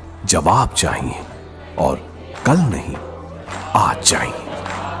 अब जवाब चाहिए और कल नहीं आज चाहिए।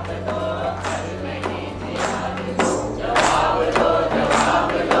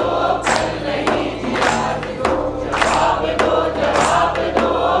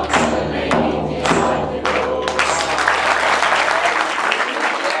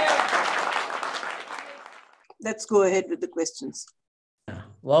 Let's go ahead with the questions.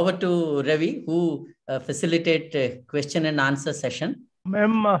 Over to Ravi, who facilitate question and answer session.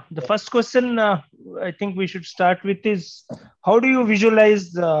 Ma'am, the first question I think we should start with is, how do you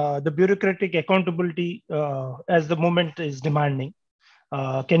visualize the bureaucratic accountability as the movement is demanding?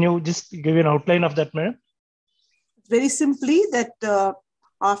 Can you just give an outline of that, madam? Very simply, that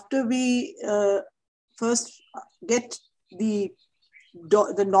after we first get the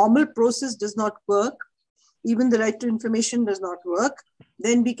normal process does not work, even the right to information does not work,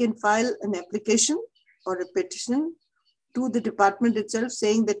 then we can file an application or a petition to the department itself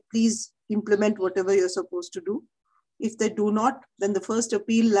saying that please implement whatever you're supposed to do. If they do not, then the first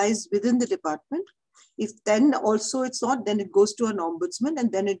appeal lies within the department. If then also it's not, then it goes to an ombudsman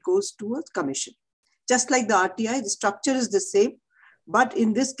and then it goes to a commission. Just like the RTI, the structure is the same, but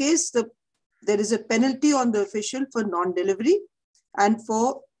in this case, there is a penalty on the official for non-delivery and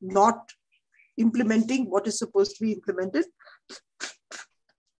for not implementing what is supposed to be implemented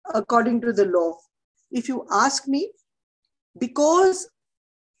according to the law. If you ask me, because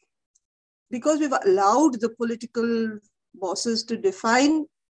we've allowed the political bosses to define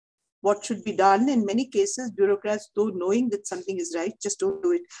what should be done, in many cases, bureaucrats, though knowing that something is right, just don't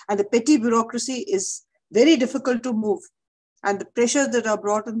do it. And the petty bureaucracy is very difficult to move. And the pressures that are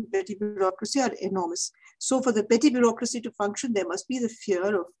brought on petty bureaucracy are enormous. So for the petty bureaucracy to function, there must be the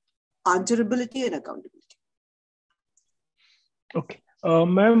fear of answerability and accountability. Okay.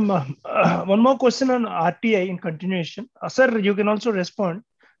 Ma'am, one more question on RTI in continuation. Sir, you can also respond,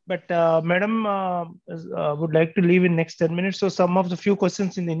 but Madam would like to leave in next 10 minutes. So some of the few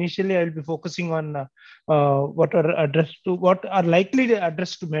questions initially I will be focusing on what are likely to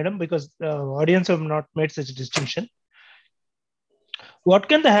address to Madam, because the audience have not made such a distinction. What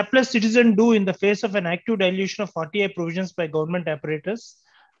can the hapless citizen do in the face of an active dilution of RTI provisions by government apparatus,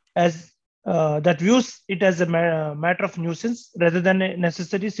 as that views it as a matter of nuisance rather than a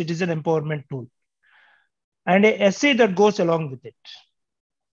necessary citizen empowerment tool, and an essay that goes along with it?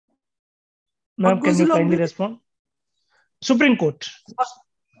 Ma'am, can you kindly respond? Supreme Court.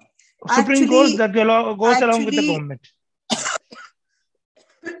 Supreme Court that goes along with the government.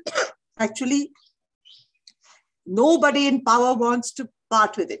 Actually, nobody in power wants to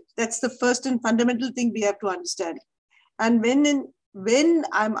part with it. That's the first and fundamental thing we have to understand. And when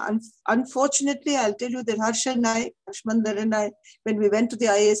unfortunately, I'll tell you that Harshmander and I, when we went to the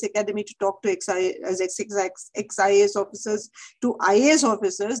IAS Academy to talk to ex-IAS officers to IAS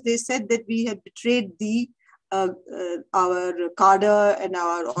officers, they said that we had betrayed our cadre and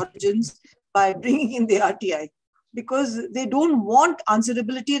our origins by bringing in the RTI, because they don't want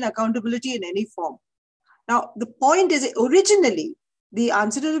answerability and accountability in any form. Now, the point is, originally, the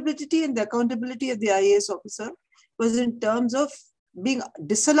answerability and the accountability of the IAS officer was in terms of being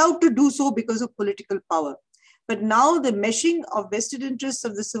disallowed to do so because of political power. But now the meshing of vested interests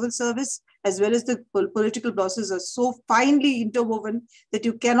of the civil service as well as the political bosses are so finely interwoven that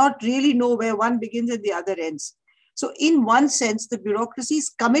you cannot really know where one begins and the other ends. So in one sense, the bureaucracy is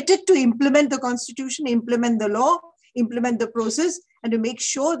committed to implement the constitution, implement the law, implement the process, and to make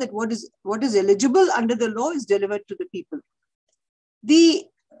sure that what is eligible under the law is delivered to the people. The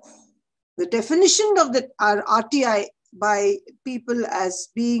definition of the RTI by people as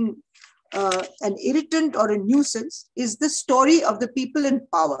being an irritant or a nuisance is the story of the people in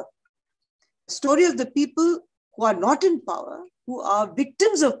power. The story of the people who are not in power, who are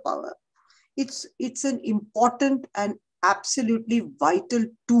victims of power. It's an important and absolutely vital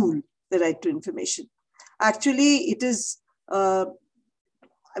tool, the right to information. Actually, it is, I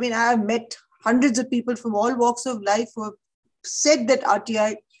have met hundreds of people from all walks of life who have said that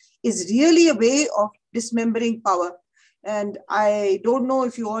RTI is really a way of dismembering power. And I don't know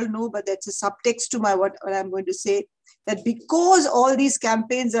if you all know, but that's a subtext to what I'm going to say, that because all these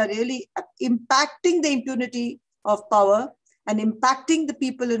campaigns are really impacting the impunity of power, and impacting the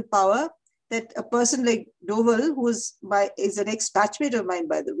people in power, that a person like Doval, who is an ex-batchmate of mine,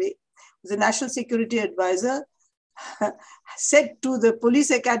 by the way, who's a national security advisor, said to the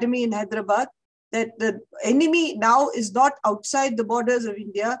police academy in Hyderabad that the enemy now is not outside the borders of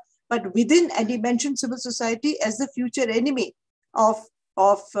India, but within, and he mentioned civil society as the future enemy of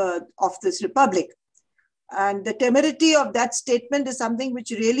this republic. And the temerity of that statement is something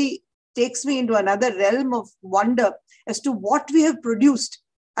which really takes me into another realm of wonder as to what we have produced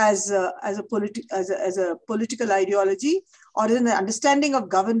as a political ideology or in an understanding of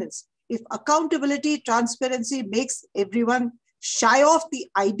governance. If accountability, transparency makes everyone shy off the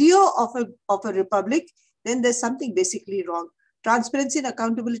idea of a republic, then there's something basically wrong. Transparency and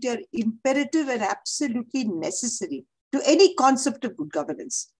accountability are imperative and absolutely necessary to any concept of good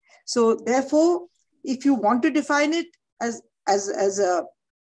governance. So therefore, if you want to define it as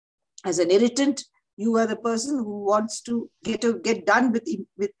an irritant, you are the person who wants to get done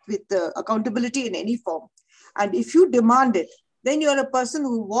with accountability in any form. And if you demand it, then you are a person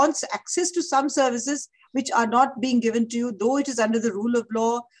who wants access to some services which are not being given to you, though it is under the rule of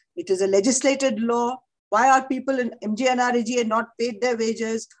law, it is a legislated law. Why are people in MGNREGA not paid their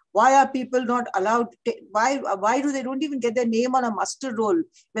wages? Why are people not allowed? Why do they don't even get their name on a muster roll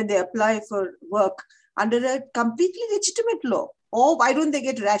when they apply for work under a completely legitimate law? Or why don't they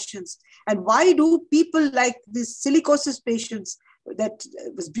get rations? And why do people like these silicosis patients that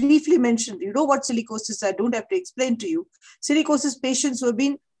was briefly mentioned? You know what silicosis, I don't have to explain to you. Silicosis patients who have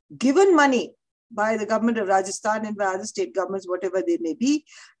been given money by the government of Rajasthan and by other state governments, whatever they may be,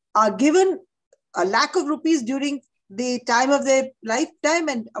 are given a lakh of rupees during the time of their lifetime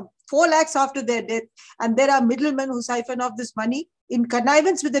and 4 lakhs after their death. And there are middlemen who siphon off this money in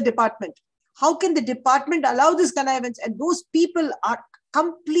connivance with the department. How can the department allow this connivance? And those people are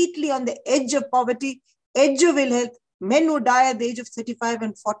completely on the edge of poverty, edge of ill health, men who die at the age of 35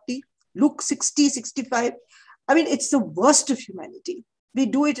 and 40, look 60, 65. I mean, it's the worst of humanity. We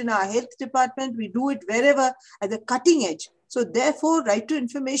do it in our health department. We do it wherever at the cutting edge. So therefore, right to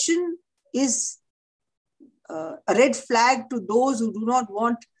information is a red flag to those who do not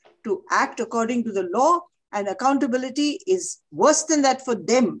want to act according to the law. And accountability is worse than that for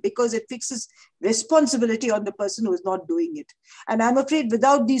them because it fixes responsibility on the person who is not doing it. And I'm afraid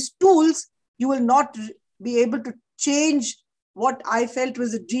without these tools, you will not be able to change what I felt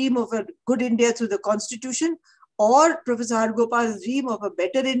was a dream of a good India through the Constitution, or Professor Haragopal's dream of a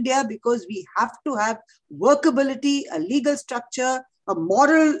better India, because we have to have workability, a legal structure, a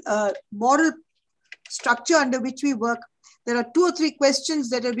moral structure under which we work. There are 2 or 3 questions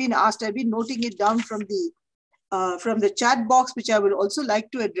that have been asked. I've been noting it down from the chat box, which I would also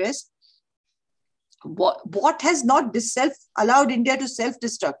like to address. What has not allowed India to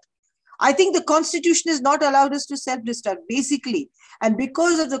self-destruct? I think the Constitution has not allowed us to self-destruct, basically. And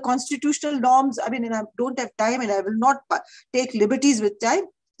because of the constitutional norms, I mean, and I don't have time and I will not take liberties with time,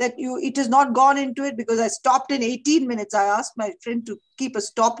 that it has not gone into it because I stopped in 18 minutes. I asked my friend to keep a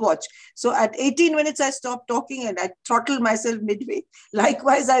stopwatch. So at 18 minutes, I stopped talking and I throttled myself midway.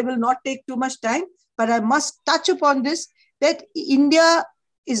 Likewise, I will not take too much time, but I must touch upon this, that India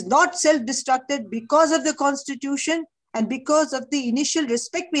is not self-destructed because of the Constitution and because of the initial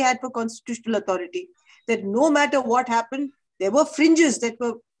respect we had for constitutional authority, that no matter what happened, there were fringes that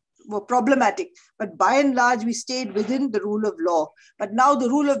were problematic. But by and large, we stayed within the rule of law. But now the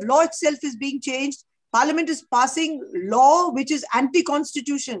rule of law itself is being changed. Parliament is passing law which is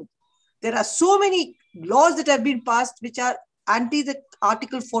anti-constitution. There are so many laws that have been passed which are anti the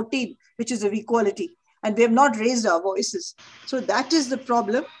Article 14, which is of equality. And we have not raised our voices. So that is the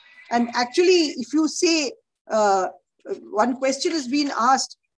problem. And actually, if you say, one question has been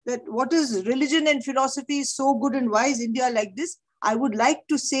asked that what is religion and philosophy so good and why is India like this? I would like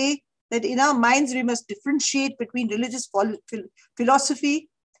to say that in our minds, we must differentiate between religious philosophy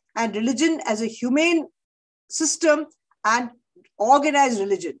and religion as a humane system and organized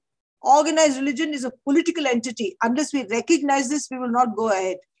religion. Organized religion is a political entity. Unless we recognize this, we will not go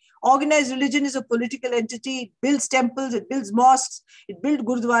ahead. Organized religion is a political entity. It builds temples, it builds mosques, it builds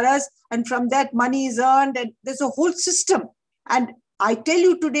gurdwaras, and from that money is earned, and there's a whole system. And I tell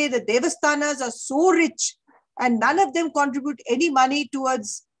you today, the devasthanas are so rich, and none of them contribute any money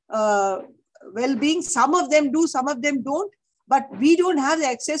towards well-being. Some of them do, some of them don't, but we don't have the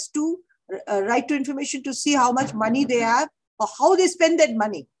access to right to information to see how much money they have or how they spend that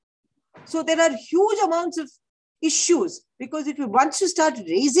money. So there are huge amounts of issues, because if you once you start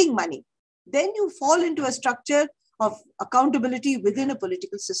raising money, then you fall into a structure of accountability within a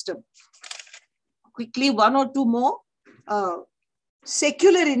political system. Quickly, 1 or 2 more.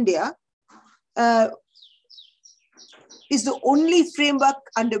 Secular India is the only framework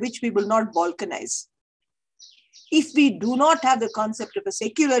under which we will not balkanize. If we do not have the concept of a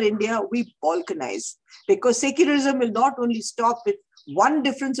secular India, we balkanize, because secularism will not only stop with one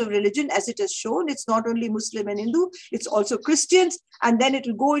difference of religion, as it has shown. It's not only Muslim and Hindu, it's also Christians. And then it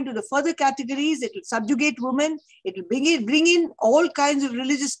will go into the further categories. It will subjugate women. It will bring in all kinds of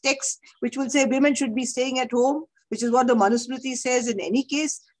religious texts, which will say women should be staying at home, which is what the Manusmriti says in any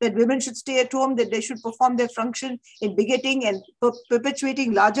case, that women should stay at home, that they should perform their function in begetting and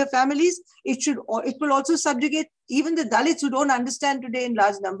perpetuating larger families. It will also subjugate even the Dalits who don't understand today in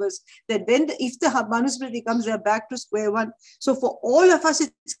large numbers, that if the Manusmriti comes, they're back to square one. So for all of us,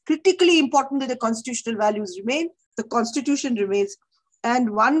 it's critically important that the constitutional values remain, the constitution remains. And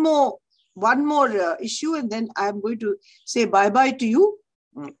one more issue, and then I'm going to say bye-bye to you.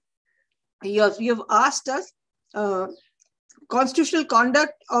 You have asked us, constitutional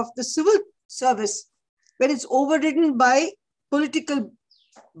conduct of the civil service when it's overridden by political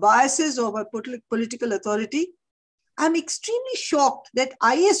biases or by political authority. I'm extremely shocked that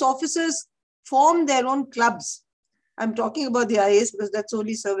IAS officers form their own clubs. I'm talking about the IAS because that's the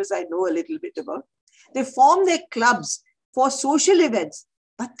only service I know a little bit about. They form their clubs for social events,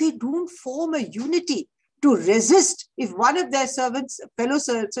 but they don't form a unity to resist if one of their servants, fellow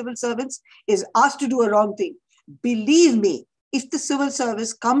civil servants, is asked to do a wrong thing. Believe me, if the civil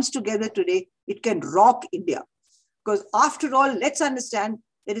service comes together today, it can rock India. Because after all, let's understand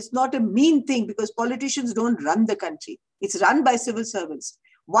that it's not a mean thing, because politicians don't run the country. It's run by civil servants.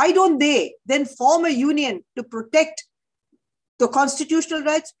 Why don't they then form a union to protect the constitutional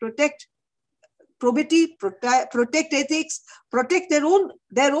rights, protect probity, protect ethics, protect their own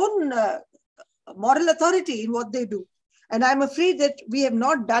moral authority in what they do? And I'm afraid that we have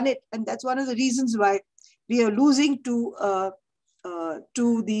not done it. And that's one of the reasons why we are losing to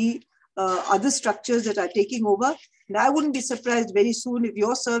the other structures that are taking over. And I wouldn't be surprised very soon if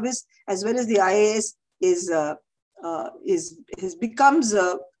your service, as well as the IAS, becomes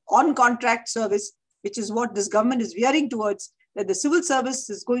on contract service, which is what this government is veering towards, that the civil service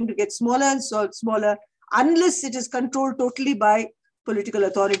is going to get smaller and smaller unless it is controlled totally by political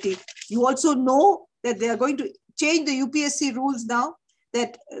authority. You also know that they are going to change the UPSC rules now,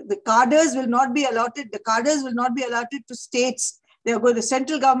 that the cadres will not be allotted. The cadres will not be allotted to states. The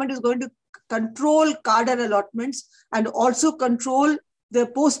central government is going to control cadre allotments and also control the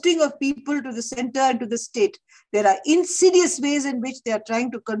posting of people to the center and to the state. There are insidious ways in which they are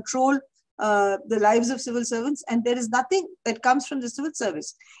trying to control the lives of civil servants, and there is nothing that comes from the civil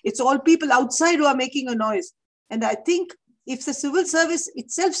service. It's all people outside who are making a noise. And I think if the civil service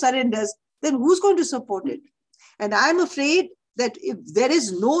itself surrenders, then who's going to support it? And I'm afraid that if there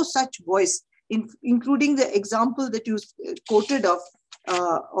is no such voice, including the example that you quoted of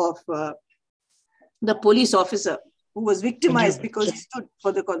the police officer who was victimized because he stood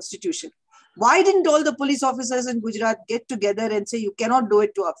for the constitution. Why didn't all the police officers in Gujarat get together and say, you cannot do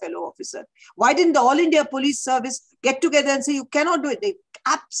it to our fellow officer? Why didn't the All India Police Service get together and say, you cannot do it? They're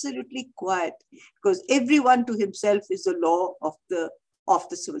absolutely quiet, because everyone to himself is the law of the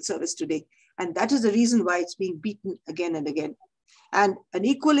civil service today. And that is the reason why it's being beaten again and again. And an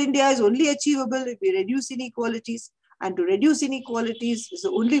equal India is only achievable if we reduce inequalities. And to reduce inequalities is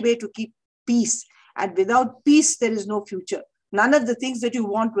the only way to keep peace. And without peace, there is no future. None of the things that you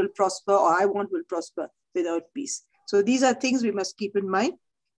want will prosper, or I want will prosper without peace. So these are things we must keep in mind.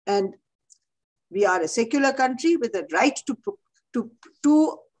 And we are a secular country with the right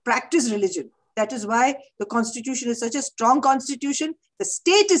to practice religion. That is why the constitution is such a strong constitution. The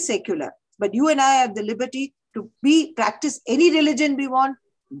state is secular, but you and I have the liberty to practice any religion we want,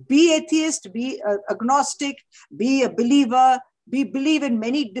 be atheist, be agnostic, be a believer, believe in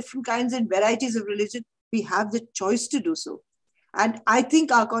many different kinds and varieties of religion. We have the choice to do so. And I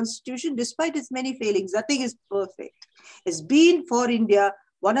think our constitution, despite its many failings, nothing is perfect, has been for India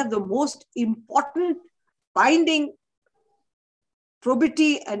one of the most important binding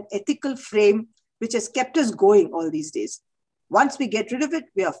probity and ethical frame which has kept us going all these days. Once we get rid of it,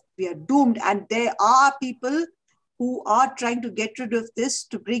 we are doomed. And there are people who are trying to get rid of this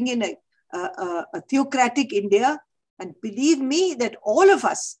to bring in a theocratic India. And believe me that all of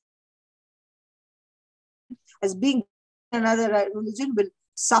us, as being another religion, will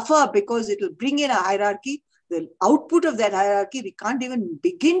suffer, because it will bring in a hierarchy. The output of that hierarchy, we can't even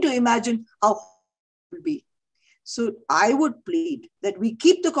begin to imagine how it will be. So I would plead that we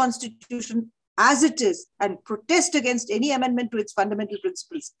keep the constitution as it is and protest against any amendment to its fundamental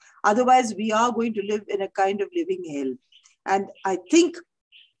principles. Otherwise, we are going to live in a kind of living hell. And I think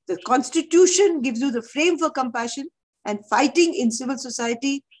the constitution gives you the frame for compassion and fighting in civil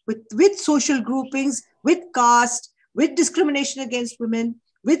society with social groupings, with caste, with discrimination against women,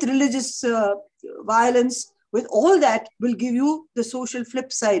 with religious violence, with all that will give you the social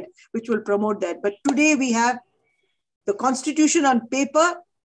flip side, which will promote that. But today we have the constitution on paper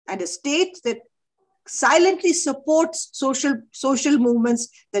and a state that silently supports social movements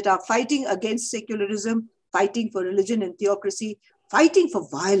that are fighting against secularism, fighting for religion and theocracy, fighting for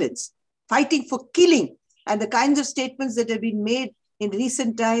violence, fighting for killing. And the kinds of statements that have been made in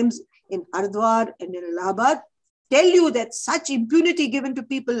recent times in Haridwar and in Allahabad tell you that such impunity given to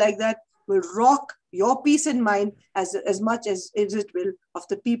people like that will rock your peace and mind as much as it will of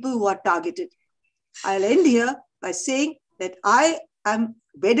the people who are targeted. I'll end here by saying that I am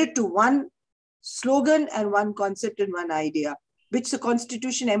wedded to one slogan and one concept and one idea, which the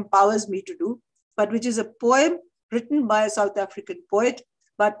Constitution empowers me to do, but which is a poem written by a South African poet,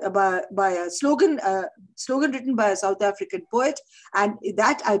 but by a slogan written by a South African poet, and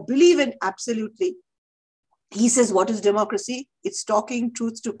that I believe in absolutely. He says, what is democracy? It's talking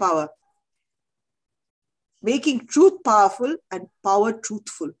truth to power, making truth powerful and power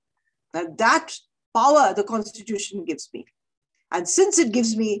truthful. And that power the Constitution gives me. And since it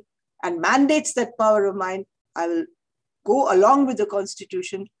gives me and mandates that power of mine, I will go along with the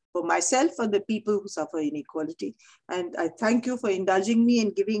Constitution for myself and the people who suffer inequality. And I thank you for indulging me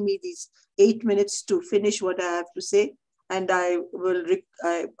and giving me these 8 minutes to finish what I have to say. And I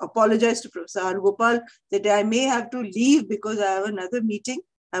apologize to Professor Haragopal that I may have to leave because I have another meeting.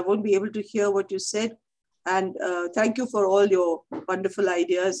 I won't be able to hear what you said. And thank you for all your wonderful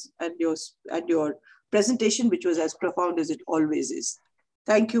ideas and your presentation, which was as profound as it always is.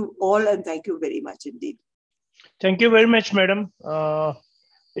 Thank you all, and thank you very much indeed. Thank you very much, madam.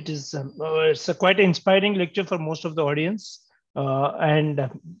 It's a quite inspiring lecture for most of the audience. And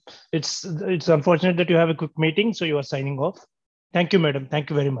it's unfortunate that you have a quick meeting, so you are signing off. Thank you, madam.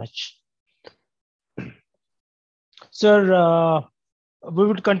 Thank you very much. Sir, we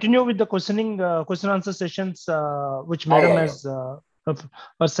would continue with the question answer sessions, which madam has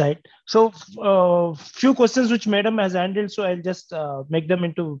aside. So few questions which madam has handled, so I'll just make them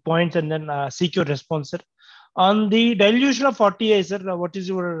into points and then seek your response, sir. On the dilution of 40A, sir, what is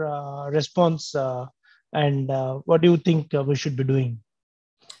your response and what do you think we should be doing?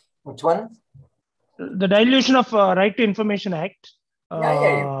 Which one? The dilution of Right to Information Act.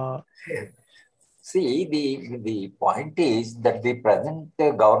 See, the point is that the present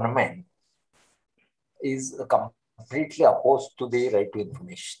government is completely opposed to the right to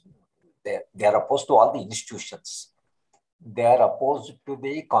information. They are opposed to all the institutions. They are opposed to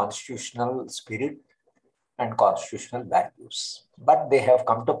the constitutional spirit and constitutional values. But they have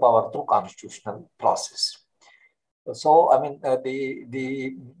come to power through constitutional process. So, I mean,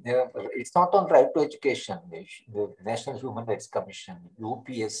 it's not on right to education. The National Human Rights Commission,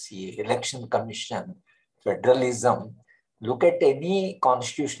 UPSC, Election Commission, federalism. Look at any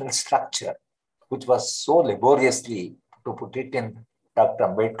constitutional structure, which was so laboriously, to put it in Dr.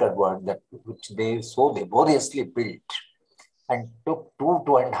 Ambedkar word, that which they so laboriously built and took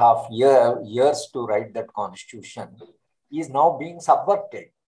 2.5 years to write that constitution, is now being subverted.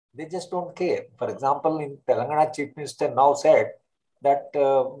 They just don't care. For example, in Telangana, Chief Minister now said that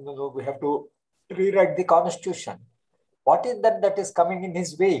we have to rewrite the constitution. What is that is coming in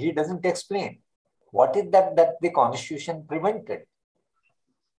his way? He doesn't explain. What is that the constitution prevented?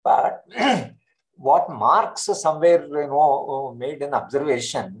 But what Marx somewhere made an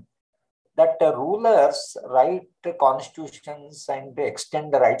observation that rulers write constitutions and they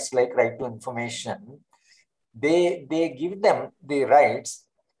extend the rights like right to information. They give them the rights,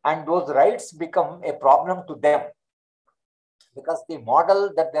 and those rights become a problem to them because the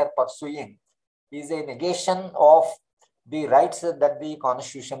model that they are pursuing is a negation of the rights that the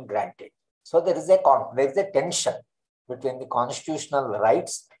constitution granted. So there is a tension between the constitutional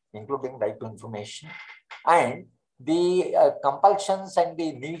rights, including right to information, and the compulsions and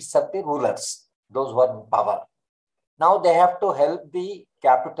the needs of the rulers, those who are in power. Now they have to help the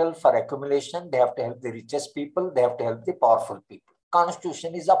capital for accumulation, they have to help the richest people, they have to help the powerful people.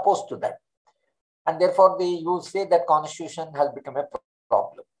 Constitution is opposed to that. And therefore, you say that constitution has become a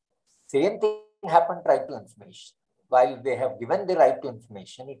problem. Same thing happened right to information. While they have given the right to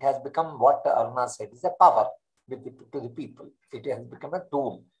information, it has become what Aruna said is a power to the people. It has become a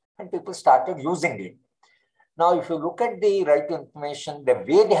tool and people started using it. Now, if you look at the right to information, the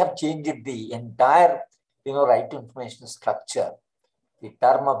way they have changed the entire right to information structure, the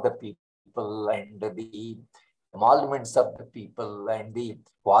term of the people and the emoluments of the people and the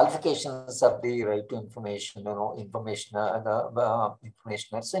qualifications of the right to information, informationers,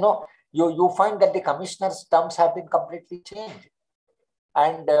 you find that the commissioners' terms have been completely changed.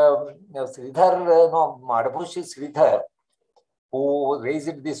 And Sridhar, Madhabushi Sridhar, who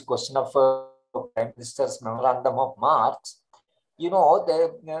raised this question of Prime Minister's Memorandum of March,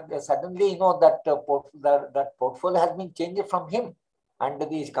 suddenly, that portfolio has been changed from him. And the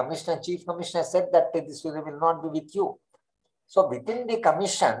chief commissioner said that this will not be with you. So within the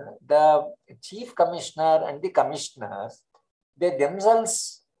commission, the chief commissioner and the commissioners, they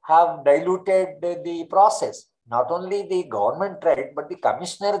themselves have diluted the process. Not only the government tried, but the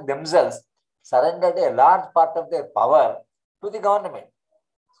commissioners themselves surrendered a large part of their power to the government.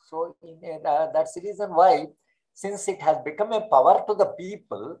 So that's the reason why, since it has become a power to the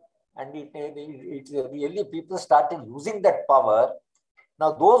people, and really people started using that power,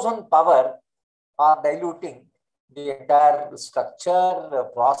 now those on power are diluting the entire structure,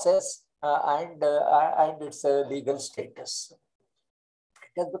 process, and its legal status.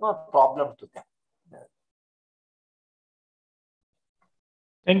 It has become a problem to them.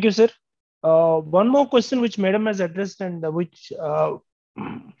 Thank you, sir. One more question which Madam has addressed, and which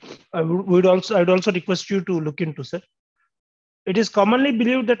I would also request you to look into, sir. It is commonly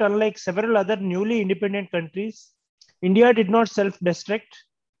believed that unlike several other newly independent countries, India did not self-destruct.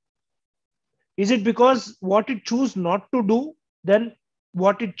 Is it because what it chose not to do than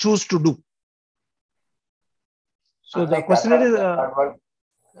what it chose to do? So the question is,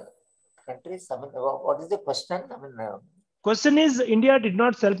 countries. I mean, what is the question? I mean, question is, India did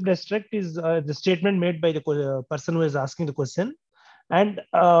not self-destruct is the statement made by the person who is asking the question, and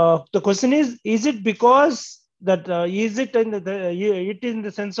the question is it because that is it in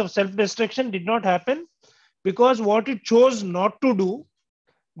the sense of self-destruction did not happen because what it chose not to do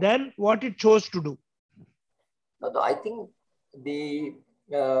than what it chose to do? No, I think the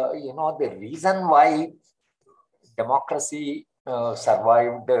the reason why democracy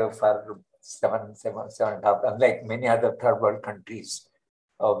survived for seven, unlike many other third world countries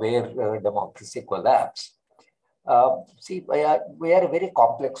where democracy collapsed. See, we are a very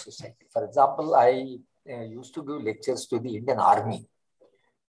complex society. For example, I used to give lectures to the Indian Army,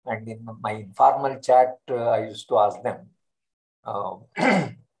 and in my informal chat, I used to ask them,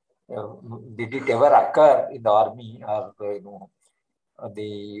 did it ever occur in the army, or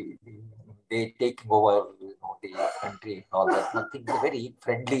they taking over the country and all that? Nothing very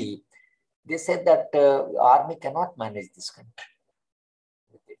friendly. They said that army cannot manage this country.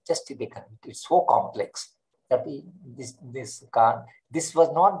 It's so complex that this was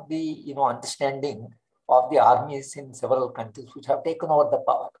not the understanding of the armies in several countries which have taken over the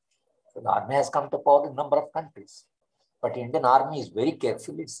power. So the army has come to power in a number of countries. But Indian Army is very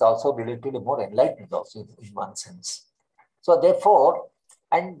careful. It's also relatively more enlightened also in one sense. So therefore,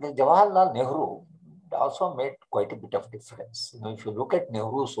 and Jawaharlal Nehru also made quite a bit of difference. If you look at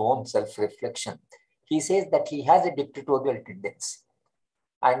Nehru's own self-reflection, he says that he has a dictatorial tendency.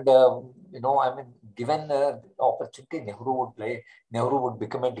 And, given the opportunity, Nehru would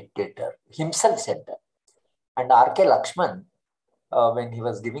become a dictator. Himself said that. And R.K. Lakshman, when he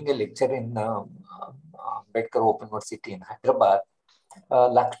was giving a lecture in Ambedkar Open University in Hyderabad,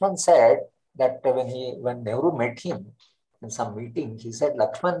 Lakshman said that when Nehru met him in some meeting, he said,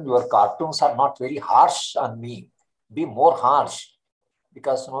 Lakshman, your cartoons are not very harsh on me. Be more harsh,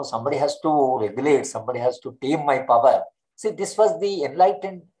 because somebody has to regulate, somebody has to tame my power. See, this was the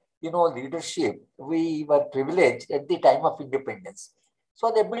enlightened leadership. We were privileged at the time of independence.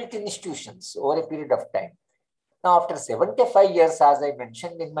 So they built institutions over a period of time. Now, after 75 years, as I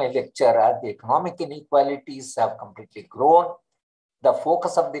mentioned in my lecture, the economic inequalities have completely grown. The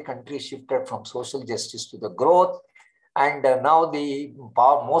focus of the country shifted from social justice to the growth. And now the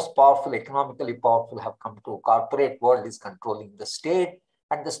most powerful, economically powerful, have come to corporate world is controlling the state,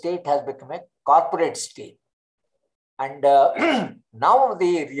 and the state has become a corporate state. And now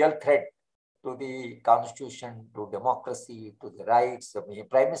the real threat to the constitution, to democracy, to the rights. The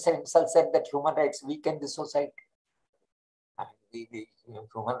Prime Minister himself said that human rights weaken the society. And the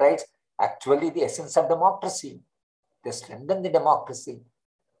human rights, actually the essence of democracy. They strengthen the democracy.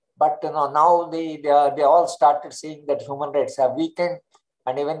 But now they all started saying that human rights have weakened.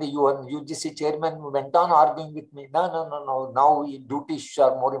 And even the UGC chairman went on arguing with me. No. Now duties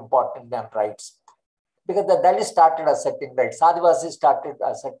are more important than rights. Because the Dalits started asserting rights, Adivasis started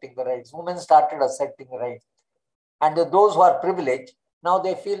asserting the rights, women started asserting the rights. And those who are privileged, now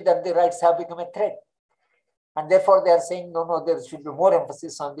they feel that the rights have become a threat. And therefore they are saying, no, there should be more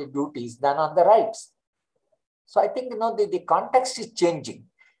emphasis on the duties than on the rights. So I think, the context is changing.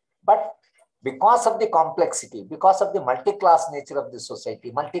 But because of the complexity, because of the multi-class nature of the society,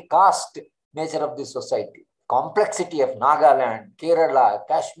 multi-caste nature of the society, complexity of Nagaland, Kerala,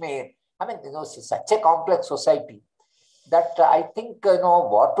 Kashmir, I mean, such a complex society. that I think,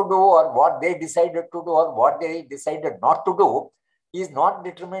 what to do or what they decided to do or what they decided not to do is not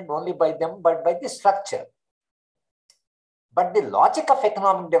determined only by them, but by the structure. But the logic of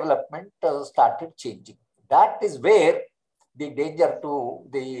economic development started changing. That is where the danger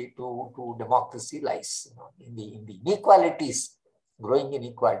to democracy lies. In the inequalities, growing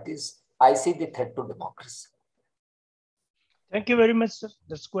inequalities, I see the threat to democracy. Thank you very much, sir.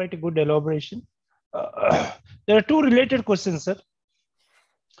 That's quite a good elaboration. There are two related questions, sir.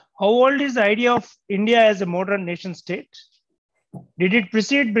 How old is the idea of India as a modern nation state? Did it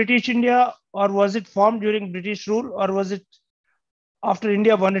precede British India, or was it formed during British rule, or was it after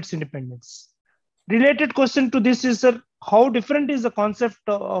India won its independence? Related question to this is, sir, how different is the concept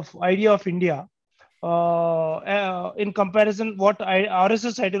of idea of India in comparison what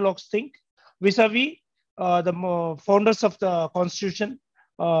RSS ideologues think vis-a-vis the founders of the constitution,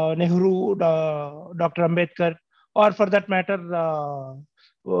 Nehru, Dr. Ambedkar, or for that matter,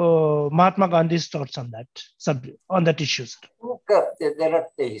 Mahatma Gandhi's thoughts on that subject, on that issue, sir? Look, there are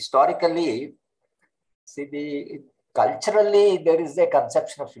historically, culturally, there is a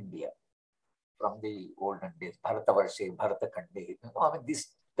conception of India from the olden days, Bharatavarshe, Bharatakande. I mean, this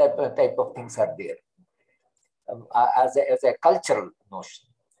type of things are there as a cultural notion.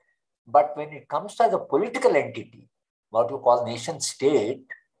 But when it comes to the political entity, what you call nation state,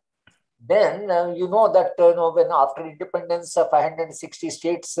 then you know that when after independence, 560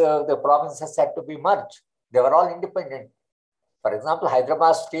 states, the provinces had to be merged. They were all independent. For example,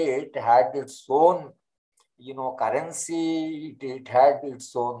 Hyderabad state had its own, currency. It had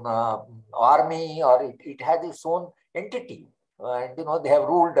its own army, or it had its own entity. And they have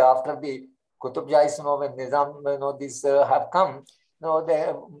ruled after the Qutub Jais, when Nizam, these have come.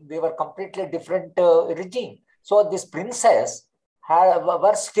 They were completely different regime. So this princess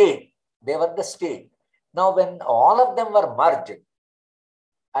were state. They were the state. Now, when all of them were merged,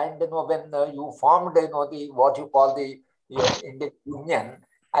 and when you formed, what you call the Indian Union,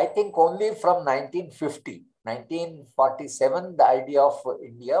 I think only from 1947, the idea of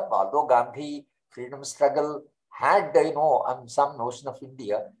India, although Gandhi freedom struggle had, some notion of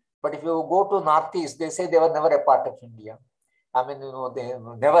India, but if you go to Northeast, they say they were never a part of India. I mean, they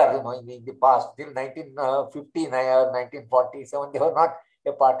never, in the past, till 1950 or 1947, they were not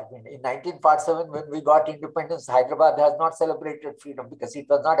a part of India. In 1947, when we got independence, Hyderabad has not celebrated freedom because it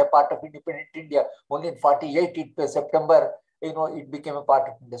was not a part of independent India. Only in 48, September, it became a part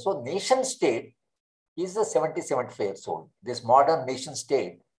of India. So nation state is the 77th years old. This modern nation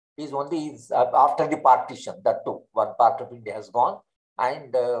state is only after the partition, that too, one part of India has gone.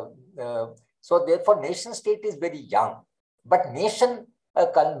 And so therefore nation state is very young. But notion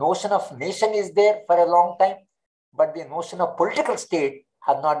of nation is there for a long time, but the notion of political state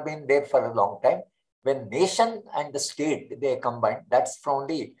has not been there for a long time. When nation and the state, they combined, that's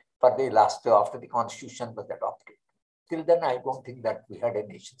only for the last, after the constitution was adopted. Till then, I don't think that we had a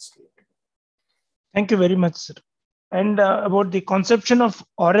nation state. Thank you very much, sir. And about the conception of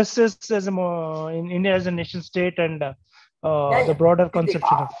RSS as in India as a nation state and the broader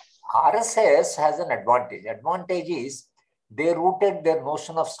conception of RSS has an advantage. Advantage is they rooted their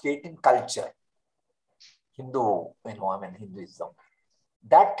notion of state in culture. Hinduism.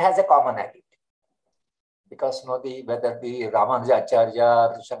 That has a commonality. Because whether the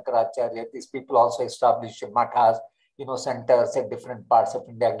Ramanujacharya or Shankaracharya, these people also established mathas, centers at different parts of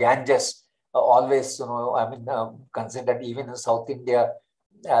India. Ganges, always, considered even in South India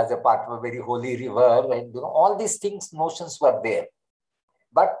as a part of a very holy river. And, all these things, notions were there.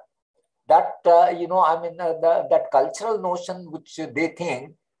 But that, that cultural notion which they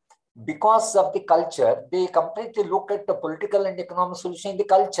think, because of the culture, they completely look at the political and economic solution in the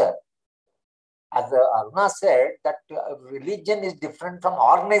culture. As Aruna said, that religion is different from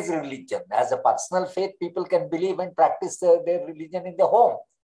organized religion. As a personal faith, people can believe and practice their religion in their home.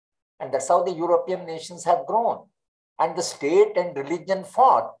 And that's how the European nations have grown. And the state and religion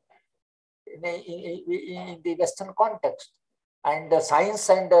fought in the Western context. And science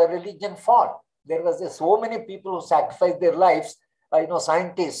and religion fought. There was so many people who sacrificed their lives,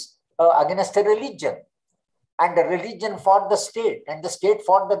 scientists, against a religion. And the religion fought the state, and the state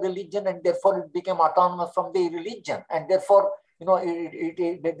fought the religion, and therefore it became autonomous from the religion. And therefore,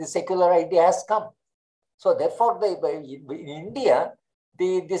 the secular idea has come. So therefore, in India,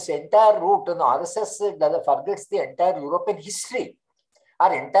 this entire route, RSS forgets the entire European history,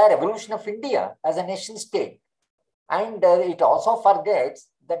 our entire evolution of India as a nation state. And it also forgets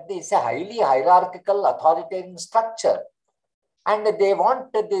that there is a highly hierarchical authoritarian structure. And they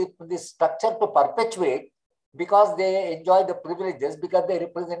want this structure to perpetuate because they enjoy the privileges, because they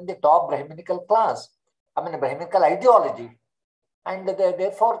represent the top Brahminical class. I mean, Brahminical ideology. And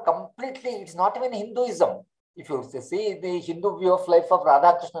therefore, completely, it's not even Hinduism. If you see the Hindu view of life of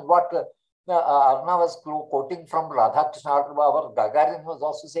Radhakrishnan, what Aruna was quoting from Radhakrishnan, our Gagarin was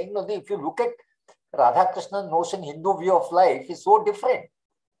also saying, no, if you look at Radhakrishnan's notion, Hindu view of life is so different.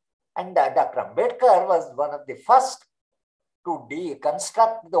 And Dr. Ambedkar was one of the first to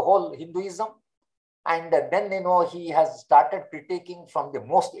deconstruct the whole Hinduism. And then, he has started critiquing from the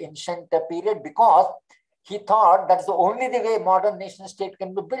most ancient period, because he thought that's the only way modern nation state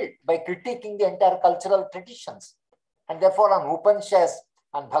can be built, by critiquing the entire cultural traditions. And therefore, on Upanishads,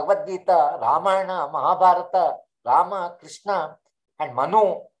 on Bhagavad Gita, Ramayana, Mahabharata, Rama, Krishna, and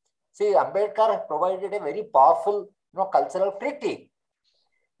Manu, see, Ambedkar provided a very powerful, cultural critique.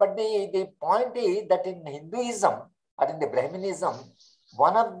 But the point is that in Hinduism or in the Brahminism,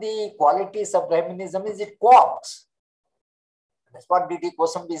 one of the qualities of Brahminism is it co-opts. That's what D.D.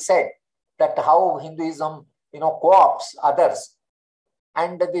 Kosambi said, that how Hinduism, co-opts others.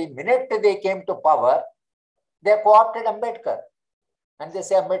 And the minute they came to power, they co-opted Ambedkar. And they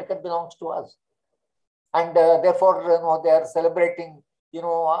say Ambedkar belongs to us. And therefore, they are celebrating,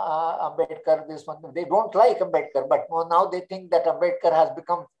 Ambedkar, this one. They don't like Ambedkar, but now they think that Ambedkar has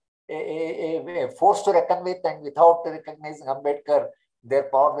become a force to reckon with, and without recognizing Ambedkar, their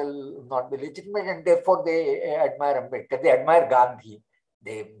power will not be legitimate, and therefore they admire Ambedkar. They admire Gandhi.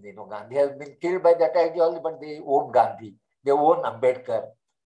 Gandhi has been killed by that ideology, but they own Gandhi. They own Ambedkar,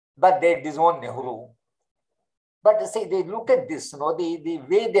 but they disown Nehru. But see, they look at this, the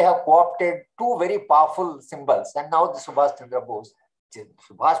way they have co-opted two very powerful symbols, and now the Subhash Chandra Bose.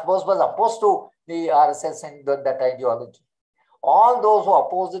 Subhash Bose was opposed to the RSS and that ideology. All those who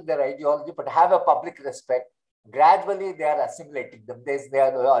oppose their ideology but have a public respect, gradually they are assimilating them. They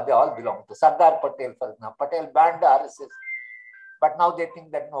all belong to Sardar Patel, for example. Patel banned the RSS, but now they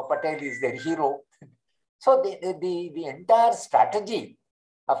think that Patel is their hero. So the entire strategy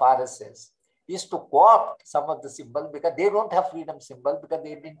of RSS is to co-opt some of the symbol, because they don't have freedom symbol, because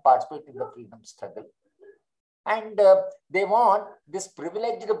they didn't participate in the freedom struggle. And they want this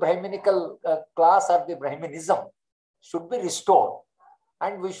privileged Brahminical class, or the Brahminism, should be restored.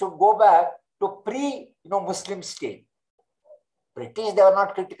 And we should go back to pre-Muslim state. British, they are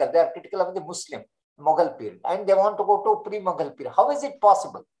not critical. They are critical of the Muslim Mughal period. And they want to go to pre-Mughal period. How is it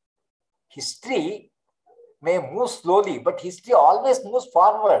possible? History may move slowly, but history always moves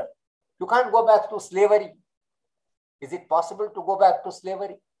forward. You can't go back to slavery. Is it possible to go back to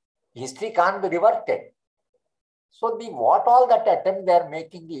slavery? History can't be reverted. So what all that attempt they are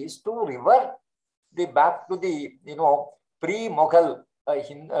making is to revert back to the pre-Mughal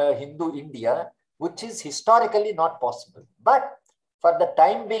Hindu India, which is historically not possible. But for the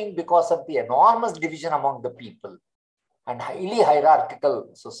time being, because of the enormous division among the people and highly hierarchical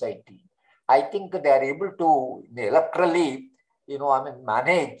society, I think they are able to electorally,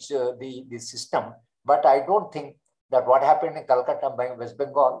 manage the system. But I don't think that what happened in Calcutta by West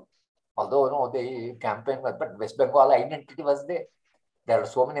Bengal, although the campaign was, but West Bengal identity was there. There are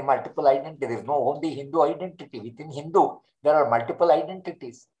so many multiple identities. There is no only Hindu identity. Within Hindu, there are multiple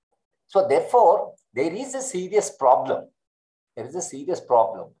identities. So therefore, there is a serious problem. There is a serious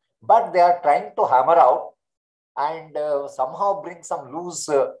problem. But they are trying to hammer out and somehow bring some loose,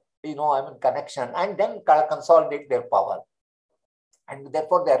 connection, and then consolidate their power. And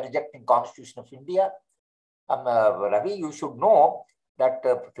therefore, they are rejecting Constitution of India. Ravi, you should know that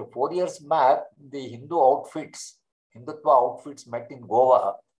 4 years back, the Hindutva outfits met in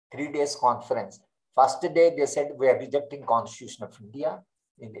Goa, 3 days conference. First day, they said, we are rejecting Constitution of India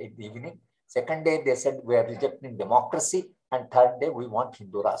in the evening. Second day, they said, we are rejecting democracy. And third day, we want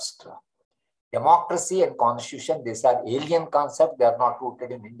Hindu Rashtra. Democracy and Constitution, these are alien concepts. They are not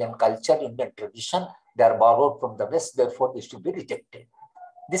rooted in Indian culture, Indian tradition. They are borrowed from the West. Therefore, they should be rejected.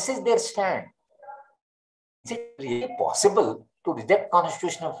 This is their stand. Is it really possible to reject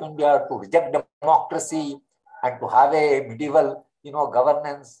Constitution of India, to reject democracy, and to have a medieval,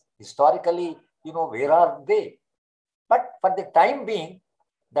 governance? Historically, where are they? But for the time being,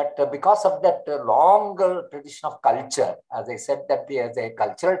 that because of that long tradition of culture, as I said, that as a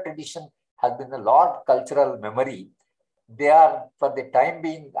cultural tradition has been a lot cultural memory, they are for the time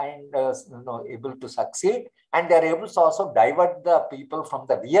being and able to succeed, and they are able to also divert the people from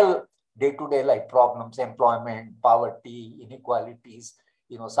the real day-to-day life problems, employment, poverty, inequalities,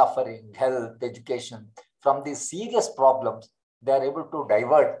 suffering, health, education. From these serious problems, they are able to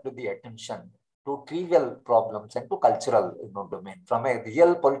divert the attention to trivial problems and to cultural domain. From a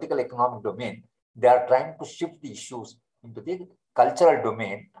real political economic domain, they are trying to shift the issues into the cultural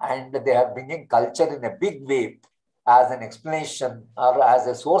domain, and they are bringing culture in a big way as an explanation or as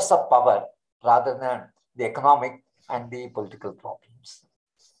a source of power rather than the economic and the political problems.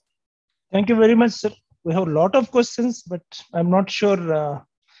 Thank you very much, sir. We have a lot of questions, but I'm not sure.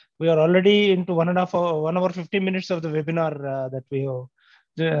 We are already into 1 hour 15 minutes of the webinar that we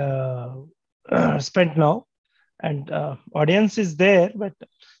have spent now, and audience is there. But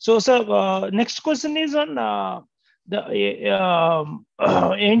so, sir, next question is on the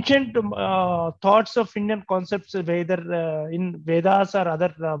ancient thoughts of Indian concepts, whether in Vedas or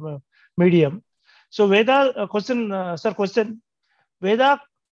other medium. So, Veda question: Veda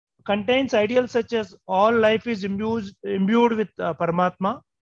contains ideals such as all life is imbued with Paramatma.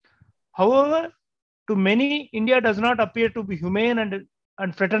 However, to many, India does not appear to be humane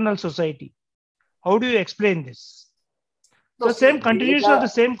and fraternal society. How do you explain this? So, same continuation of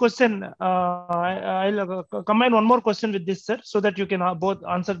the same question. I'll combine one more question with this, sir, so that you can both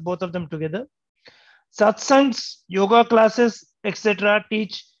answer both of them together. Satsangs, yoga classes, etc.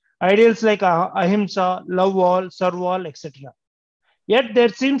 teach ideals like ahimsa, love all, serve all, etc. Yet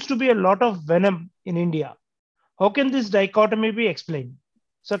there seems to be a lot of venom in India. How can this dichotomy be explained?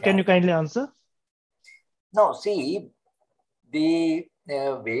 So, can you kindly answer? No, see, the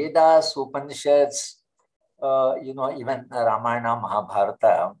Vedas, Upanishads, even Ramayana,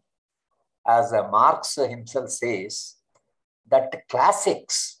 Mahabharata, as Marx himself says, that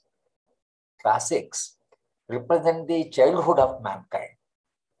classics represent the childhood of mankind.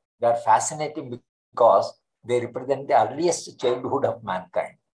 They are fascinating because they represent the earliest childhood of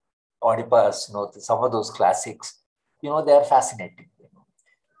mankind. Oedipus, some of those classics, they are fascinating.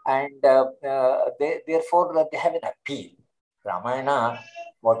 And therefore, they have an appeal. Ramayana,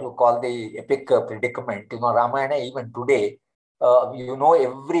 what you call the epic predicament, Ramayana, even today,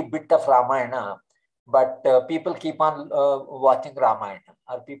 every bit of Ramayana, but people keep on watching Ramayana,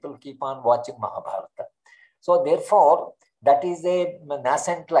 or people keep on watching Mahabharata. So therefore, that is a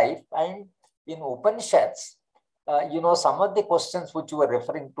nascent life. And in Upanishads, some of the questions which you were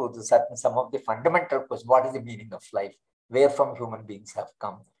referring to, some of the fundamental questions: what is the meaning of life? Where from human beings have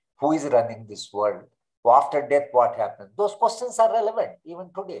come? Who is running this world? After death, what happens? Those questions are relevant even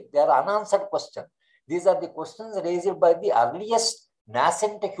today. They are unanswered questions. These are the questions raised by the earliest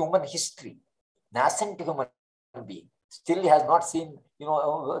nascent human history. Nascent human being still has not seen,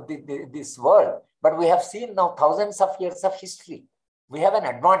 this world, but we have seen now thousands of years of history. We have an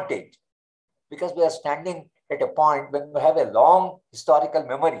advantage because we are standing at a point when we have a long historical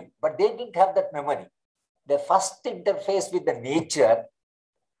memory, but they didn't have that memory. Their first interface with the nature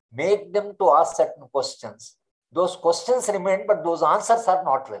made them to ask certain questions. Those questions remain, but those answers are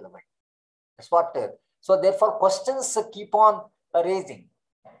not relevant. That's what. So therefore, questions keep on raising,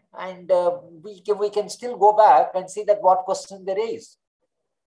 and we can still go back and see that what question they raised.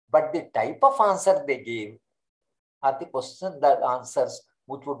 But the type of answer they gave are the questions, the answers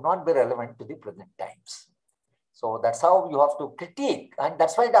which would not be relevant to the present times. So that's how you have to critique, and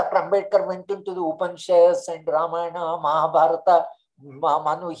that's why Dr. Ambedkar went into the Upanishads and Ramayana, Mahabharata.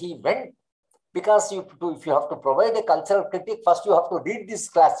 Manu, he went because if you have to provide a cultural critique, first you have to read these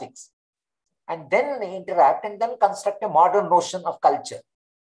classics and then interact and then construct a modern notion of culture.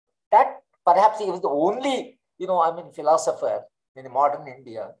 That perhaps he was the only, philosopher in modern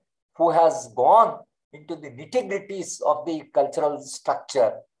India who has gone into the nitty-gritties of the cultural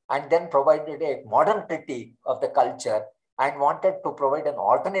structure and then provided a modern critique of the culture and wanted to provide an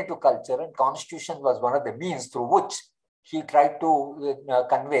alternative culture, and Constitution was one of the means through which he tried to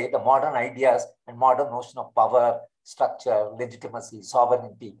convey the modern ideas and modern notion of power, structure, legitimacy,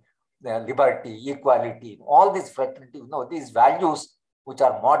 sovereignty, liberty, equality, all these fraternity, these values which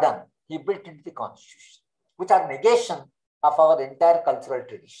are modern, he built into the Constitution, which are negation of our entire cultural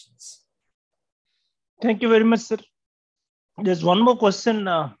traditions. Thank you very much, sir. There's one more question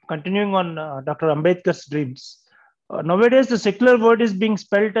continuing on Dr. Ambedkar's dreams. Nowadays, the secular word is being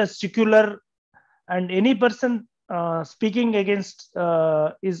spelled as secular, and any person speaking against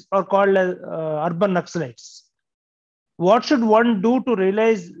is or called as urban Naxalites. What should one do to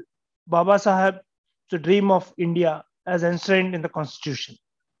realize Baba Saheb's dream of India as enshrined in the Constitution?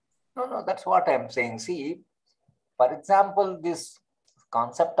 No, that's what I'm saying. See, for example, this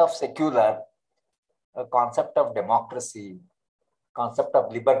concept of secular, concept of democracy, concept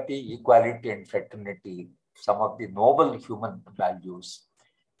of liberty, equality, and fraternity, some of the noble human values,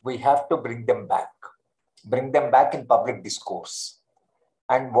 we have to bring them back in public discourse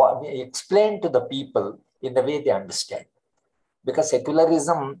and explain to the people in the way they understand. Because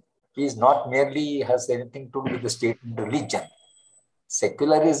secularism is not merely has anything to do with the state and religion.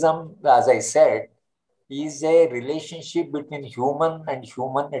 Secularism, as I said, is a relationship between human and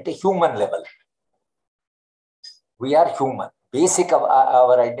human at a human level. We are human. Basic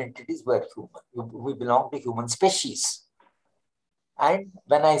our identities were human. We belong to human species. And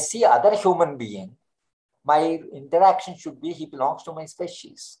when I see other human being, my interaction should be he belongs to my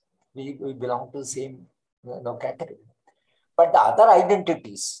species. We belong to the same category. But the other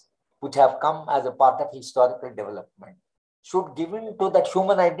identities which have come as a part of historical development should give in to that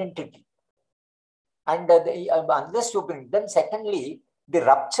human identity. And unless you bring, then secondly, the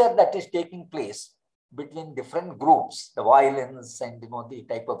rupture that is taking place between different groups, the violence and the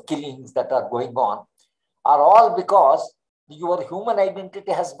type of killings that are going on, are all because your human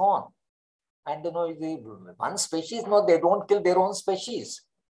identity has gone. And the one species, they don't kill their own species.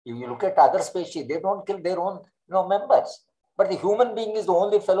 If you look at other species, they don't kill their own members. But the human being is the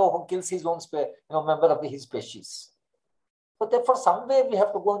only fellow who kills his own member of his species. So therefore, somewhere we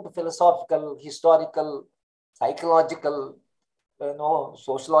have to go into philosophical, historical, psychological,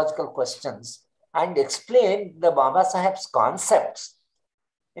 sociological questions and explain the Baba Saheb's concepts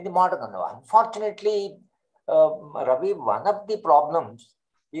in the modern. Unfortunately, Ravi, one of the problems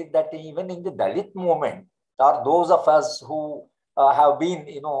is that even in the Dalit movement, or those of us who have been,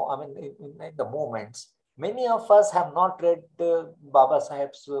 in the movements, many of us have not read Baba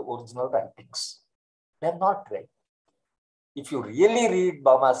Saheb's original writings. They have not read. If you really read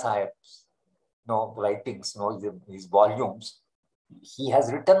Baba Saheb's writings, his volumes, he has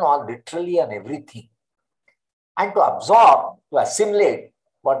written literally on everything. And to absorb, to assimilate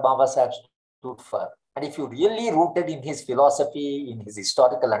what Baba Saheb stood for. And if you really rooted in his philosophy, in his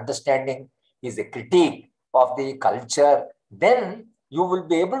historical understanding, his critique of the culture, then you will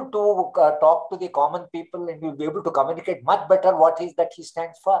be able to talk to the common people and you'll be able to communicate much better what is that he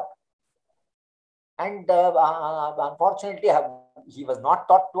stands for. And unfortunately, he was not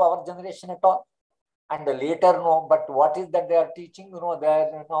taught to our generation at all. And later, but what is that they are teaching? They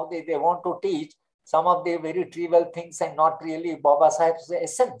want to teach some of the very trivial things and not really Baba Saheb's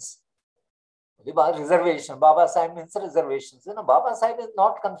essence. The reservation, Baba Saheb means reservations. Baba Saheb is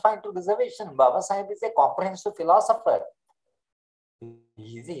not confined to reservation. Baba Saheb is a comprehensive philosopher.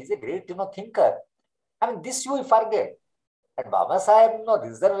 He's a great, thinker. I mean, this you forget. And Baba Saheb,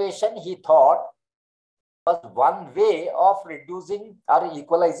 reservation, he thought was one way of reducing or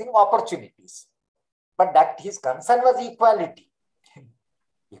equalizing opportunities. But that his concern was equality.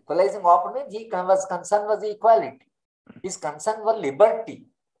 Equalizing opportunities, his concern was equality. His concern was liberty,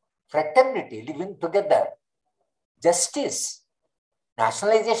 fraternity, living together, justice,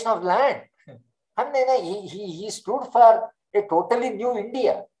 nationalization of land. I mean, he stood for a totally new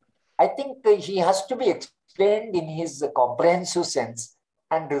India. I think he has to be explained in his comprehensive sense.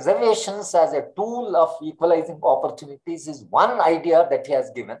 And reservations as a tool of equalizing opportunities is one idea that he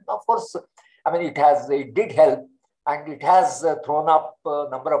has given. Of course, I mean, it did help, and it has thrown up a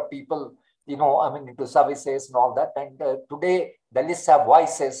number of people, into services and all that. And today, Dalits have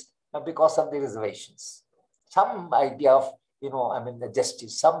voices because of the reservations. Some idea of, the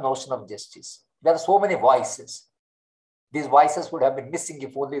justice, some notion of justice. There are so many voices. These voices would have been missing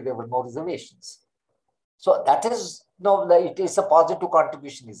if only there were no reservations. So that is, it is a positive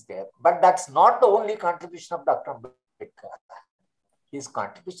contribution is there. But that's not the only contribution of Dr. Ambedkar. His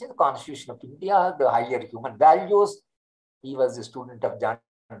contribution, the Constitution of India, the higher human values. He was a student of John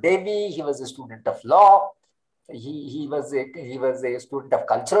Devi. He was a student of law. He was a student of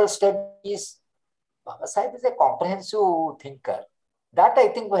cultural studies. Baba Saheb is a comprehensive thinker. That I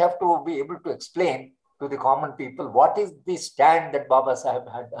think we have to be able to explain to the common people what is the stand that Baba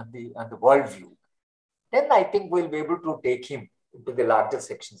Saheb had on the worldview. Then I think we'll be able to take him into the larger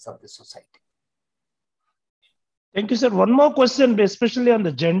sections of the society. Thank you, sir. One more question, especially on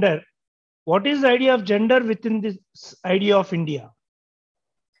the gender. What is the idea of gender within this idea of India?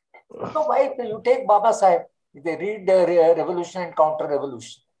 So why you take Baba Saheb, they read the Revolution and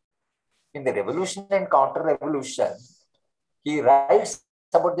Counter-Revolution. In the Revolution and Counter-Revolution, he writes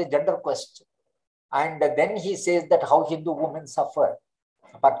about the gender question. And then he says that how Hindu women suffer,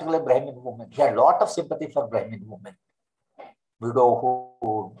 particularly Brahmin women. He had a lot of sympathy for Brahmin women.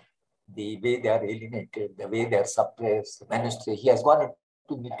 Widowhood, the way they are alienated, the way they are suppressed, ministry. He has gone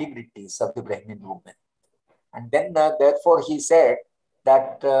into nitty-gritties of the Brahmin women. And then therefore he said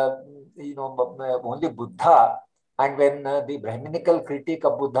that, only Buddha, and when the Brahminical critique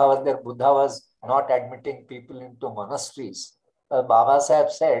of Buddha was there, Buddha was not admitting people into monasteries. Baba Saheb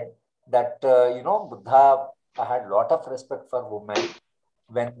said that, Buddha had a lot of respect for women.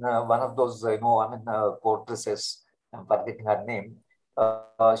 When one of those, portresses, I'm forgetting her name,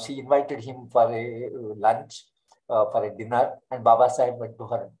 she invited him for a lunch, for a dinner, and Baba Saheb went to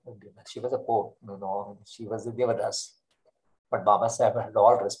her dinner. She was a court, she was a Devadas. But Baba Saheb had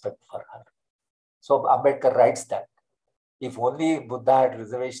all respect for her. So Ambedkar writes that If only Buddha had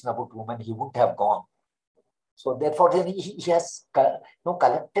reservation about women, he wouldn't have gone. So therefore, then he has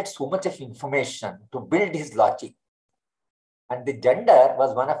collected so much of information to build his logic. And the gender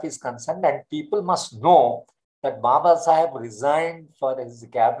was one of his concerns, and people must know that Baba Saheb resigned for his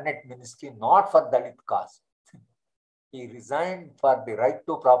cabinet ministry, not for Dalit caste. He resigned for the right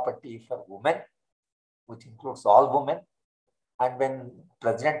to property for women, which includes all women. And when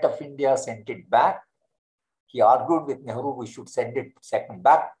President of India sent it back, he argued with Nehru, we should send it second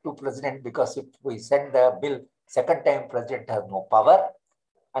back to President, because if we send the bill second time, President has no power.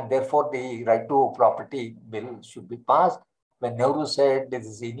 And therefore, the right to property bill should be passed. When Nehru said this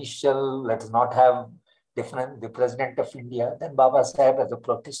is initial, let us not have different, the President of India, then Baba Saheb as a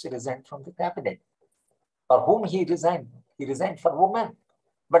protest resigned from the cabinet. For whom he resigned? He resigned for women.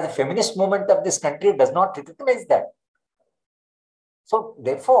 But the feminist movement of this country does not recognize that. So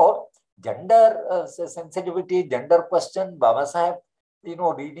therefore, gender sensitivity, gender question, Baba Saheb,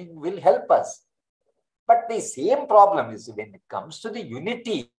 reading will help us. But the same problem is when it comes to the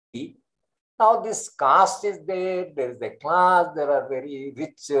unity. Now this caste is there is a class, there are very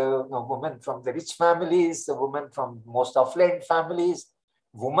rich women from the rich families, women from most affluent families.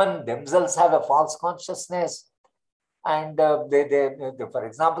 Women themselves have a false consciousness. And for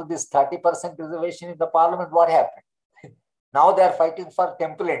example, this 30% reservation in the parliament, what happened? Now they are fighting for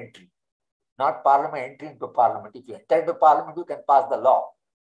temple entry, not parliament entry into parliament. If you enter into parliament, you can pass the law.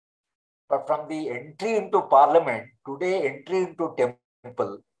 But from the entry into parliament, today entry into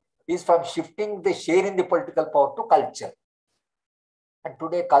temple is from shifting the share in the political power to culture. And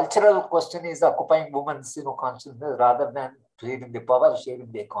today cultural question is occupying women's consciousness rather than sharing the power,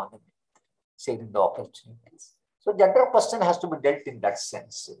 sharing the economy, sharing the opportunities. So gender question has to be dealt in that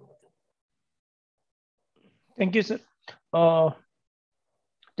sense. Thank you, sir.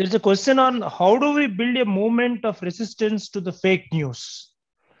 There's a question on how do we build a movement of resistance to the fake news?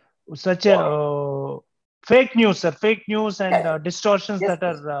 Such a fake news and distortions that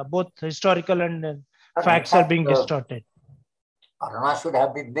are both historical and facts are being distorted. Aruna should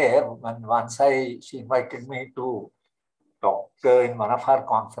have been there when once she invited me to talk in one of her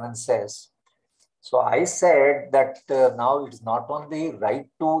conferences. So I said that now it is not only right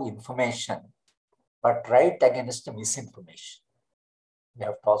to information, but right against misinformation. We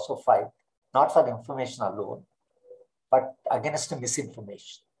have to also fight, not for information alone, but against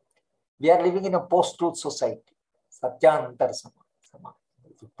misinformation. We are living in a post-truth society, Satyantar Sama,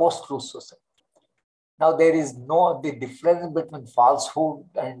 post-truth society. Now there is the difference between falsehood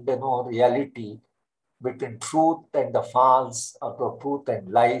and reality, between truth and the false, or truth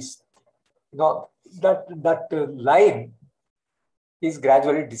and lies. That line is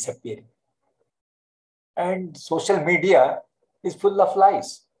gradually disappearing. And social media is full of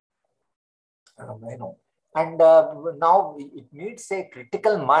lies. And now it needs a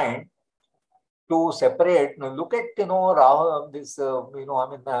critical mind to separate. Look at this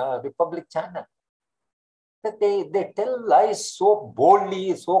Republic channel. That they tell lies so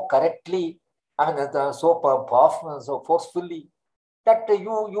boldly, so correctly, so powerful, so forcefully, that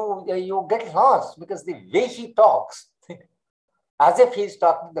you get lost, because the way he talks, as if he is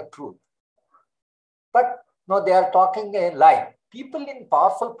talking the truth. But no, they are talking a lie. People in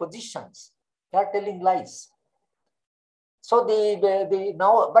powerful positions, they are telling lies. So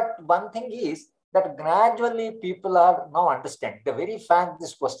now, but one thing is that gradually people are now understanding. The very fact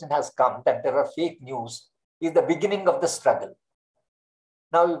this question has come, that there are fake news, is the beginning of the struggle.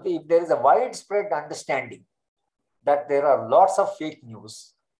 Now, if there is a widespread understanding that there are lots of fake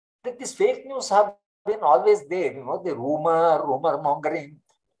news, that these fake news have been always there, the rumor mongering.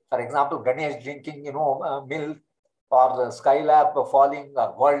 For example, Ganesh drinking, milk, or Skylab falling,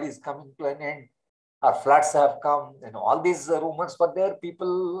 or world is coming to an end, or floods have come, all these rumors were there.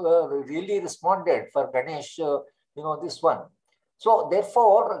 People really responded for Ganesh, this one. So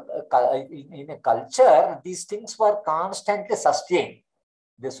therefore, in a culture, these things were constantly sustained,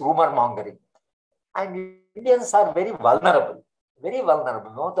 this rumor mongering. And Indians are very vulnerable, very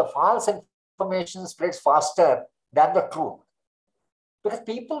vulnerable. The false information spreads faster than the truth. Because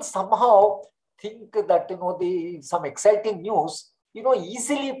people somehow think that, some exciting news,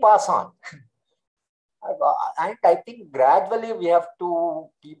 easily pass on. And I think gradually we have to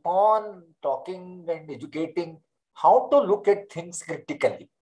keep on talking and educating how to look at things critically.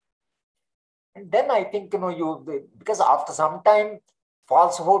 And then I think, because after some time,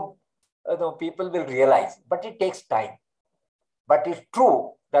 falsehood, people will realize, but it takes time. But it's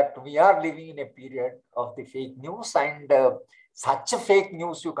true that we are living in a period of the fake news, and such a fake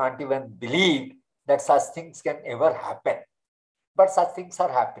news, you can't even believe that such things can ever happen. But such things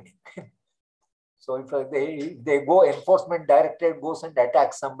are happening. So if they go, enforcement directorate goes and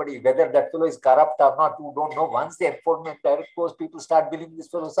attacks somebody, whether that fellow is corrupt or not, you don't know. Once the enforcement directorate goes, people start believing these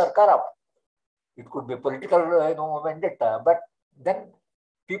fellows are corrupt. It could be political, vendetta, but then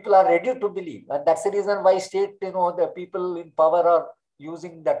people are ready to believe, and that's the reason why state, the people in power are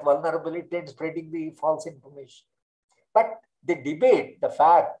using that vulnerability and spreading the false information. But the debate, the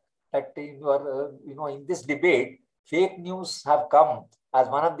fact that in this debate, fake news have come as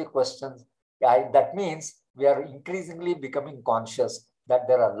one of the questions. That means we are increasingly becoming conscious that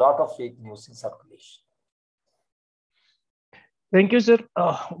there are a lot of fake news in circulation. Thank you, sir.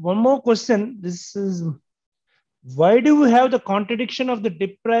 One more question. This is, why do we have the contradiction of the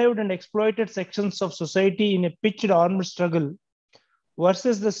deprived and exploited sections of society in a pitched armed struggle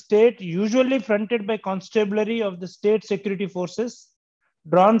versus the state usually fronted by constabulary of the state security forces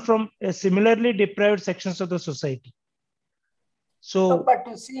drawn from a similarly deprived sections of the society? So, but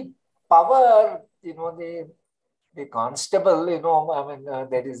you see, power, the constable,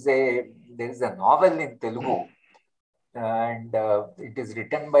 there is a novel in Telugu, and it is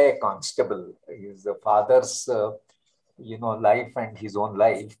written by a constable. His father's, life and his own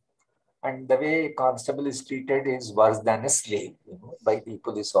life. And the way constable is treated is worse than a slave, by the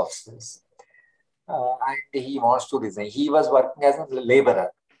police officers. And he wants to resign. He was working as a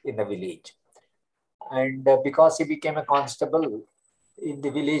laborer in the village. And because he became a constable in the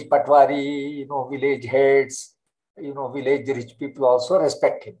village, Patwari, village heads, village rich people also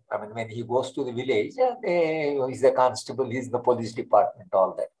respect him. I mean, when he goes to the village, he's a constable, he's in the police department,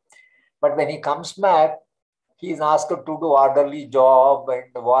 all that. But when he comes back, he is asked to do orderly job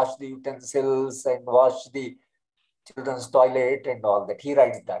and wash the utensils and wash the children's toilet and all that. He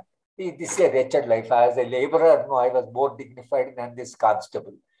writes that. This is a wretched life. As a laborer, I was more dignified than this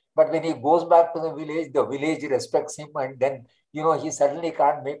constable. But when he goes back to the village respects him, and then, he suddenly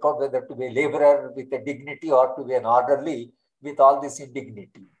can't make out whether to be a laborer with a dignity or to be an orderly with all this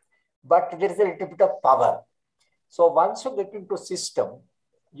indignity. But there is a little bit of power. So once you get into system,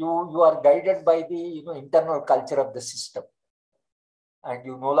 you are guided by the internal culture of the system, and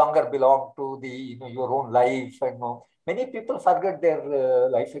you no longer belong to the your own life. And many people forget their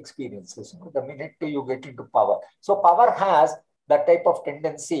life experiences the minute you get into power. So power has that type of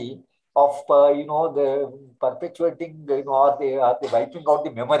tendency of the perpetuating or the wiping out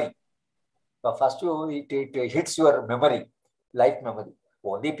the memory. First it hits your memory, life memory.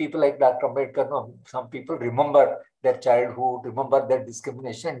 Only people like Dr. Ambedkar, some people remember their childhood, remember their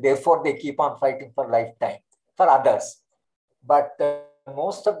discrimination, and therefore they keep on fighting for lifetime for others. But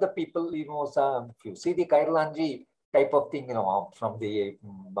most of the people, if you see the Kairulanji type of thing, from the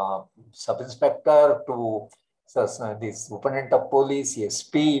sub-inspector to the superintendent of police,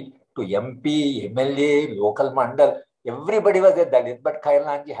 SP, to MP, MLA, local mandal, everybody was a Dalit, but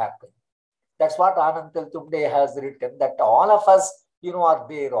Kairulanji happened. That's what Anand Teltumde has written, that all of us, are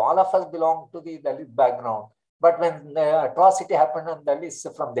there. All of us belong to the Dalit background. But when the atrocity happened on Dalits,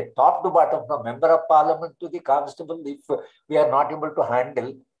 from the top to bottom, from member of parliament to the constable, if we are not able to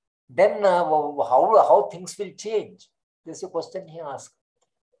handle, then how things will change? This is a question he asked.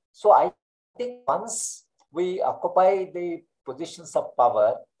 So I think once we occupy the positions of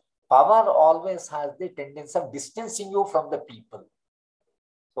power, power always has the tendency of distancing you from the people.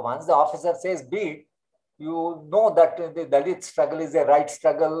 So once the officer says beat, you know that the Dalit struggle is a right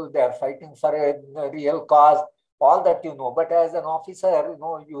struggle. They are fighting for a real cause, all that you know. But as an officer,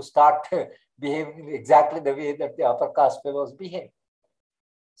 you start behaving exactly the way that the upper caste fellows behave.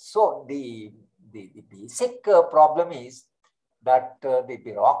 So the basic problem is that the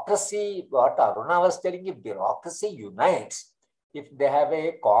bureaucracy, what Aruna was telling you, bureaucracy unites if they have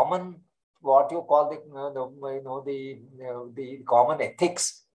a common, what you call the common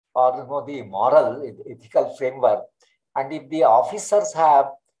ethics, or the moral, ethical framework. And if the officers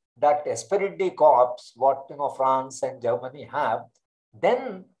have that esprit de corps, what France and Germany have,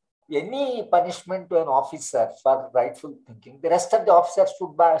 then any punishment to an officer for rightful thinking, the rest of the officers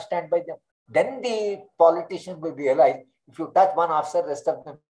should stand by them. Then the politician will realize, if you touch one officer, rest of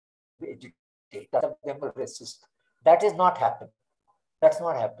them will educate, rest of them will resist. That is not happening. That's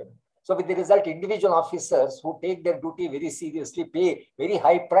not happening. So with the result, individual officers who take their duty very seriously pay very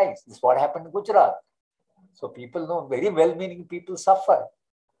high price. This is what happened in Gujarat. So people know, very well-meaning people suffer,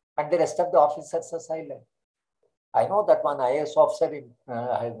 and the rest of the officers are silent. I know that one IAS officer in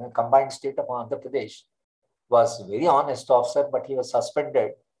the combined state of Andhra Pradesh was a very honest officer, but he was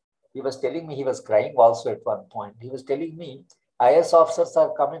suspended. He was telling me, he was crying also at one point. He was telling me, IAS officers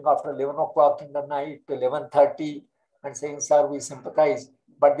are coming after 11 o'clock in the night, 11:30, and saying, sir, we sympathize.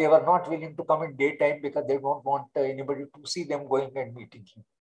 But they were not willing to come in daytime because they don't want anybody to see them going and meeting him.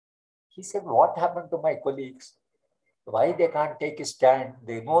 He said, what happened to my colleagues? Why they can't take a stand?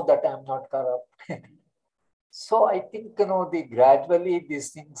 They know that I'm not corrupt. So I think, gradually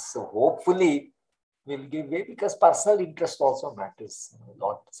these things hopefully will give way, because personal interest also matters,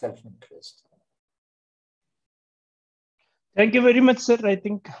 not self-interest. Thank you very much, sir. I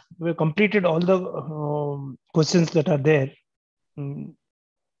think we completed all the questions that are there.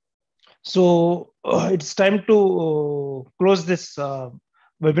 So it's time to close this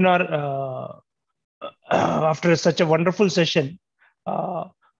webinar after such a wonderful session.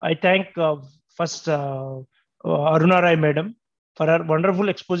 I thank first Aruna Roy Madam for her wonderful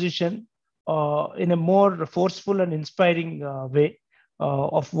exposition in a more forceful and inspiring way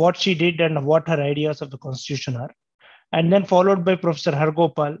of what she did and what her ideas of the Constitution are. And then followed by Professor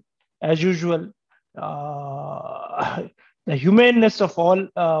Haragopal, as usual. The humaneness of all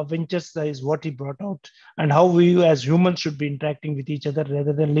ventures is what he brought out, and how we as humans should be interacting with each other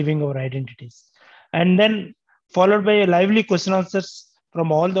rather than living our identities. And then followed by a lively question answers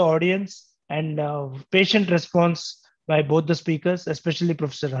from all the audience, and patient response by both the speakers, especially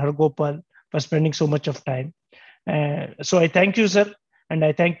Professor Haragopal, for spending so much of time. So I thank you, sir, and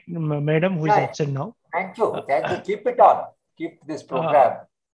I thank Madam, who is absent now. Thank you. Thank you. Keep it on. Keep this program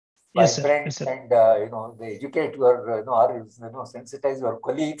yes, vibrant, sir. Yes, sir. And they educate your or sensitize your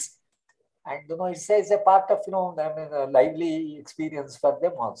colleagues, and it's a part of a lively experience for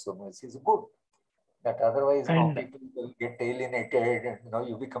them also. This is good. That otherwise people will get alienated, and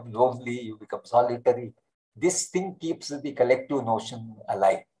you become lonely, you become solitary. This thing keeps the collective notion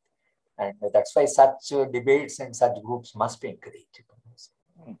alive, and that's why such debates and such groups must be encouraged.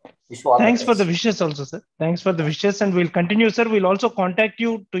 Thanks for the wishes also, sir. Thanks for the wishes, and we'll continue, sir. We'll also contact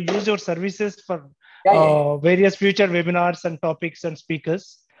you to use your services for various future webinars and topics and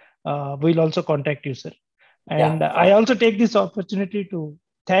speakers. We'll also contact you, sir. And I also take this opportunity to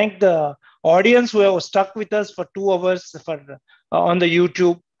thank the audience who have stuck with us for 2 hours on the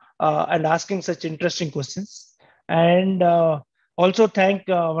YouTube and asking such interesting questions. And also thank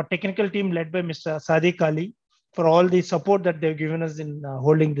our technical team led by Mr. Sadiq Ali for all the support that they've given us in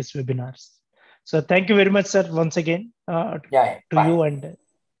holding these webinars. So thank you very much, sir, once again to you. And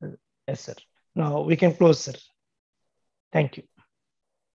yes, sir. Now we can close, sir. Thank you.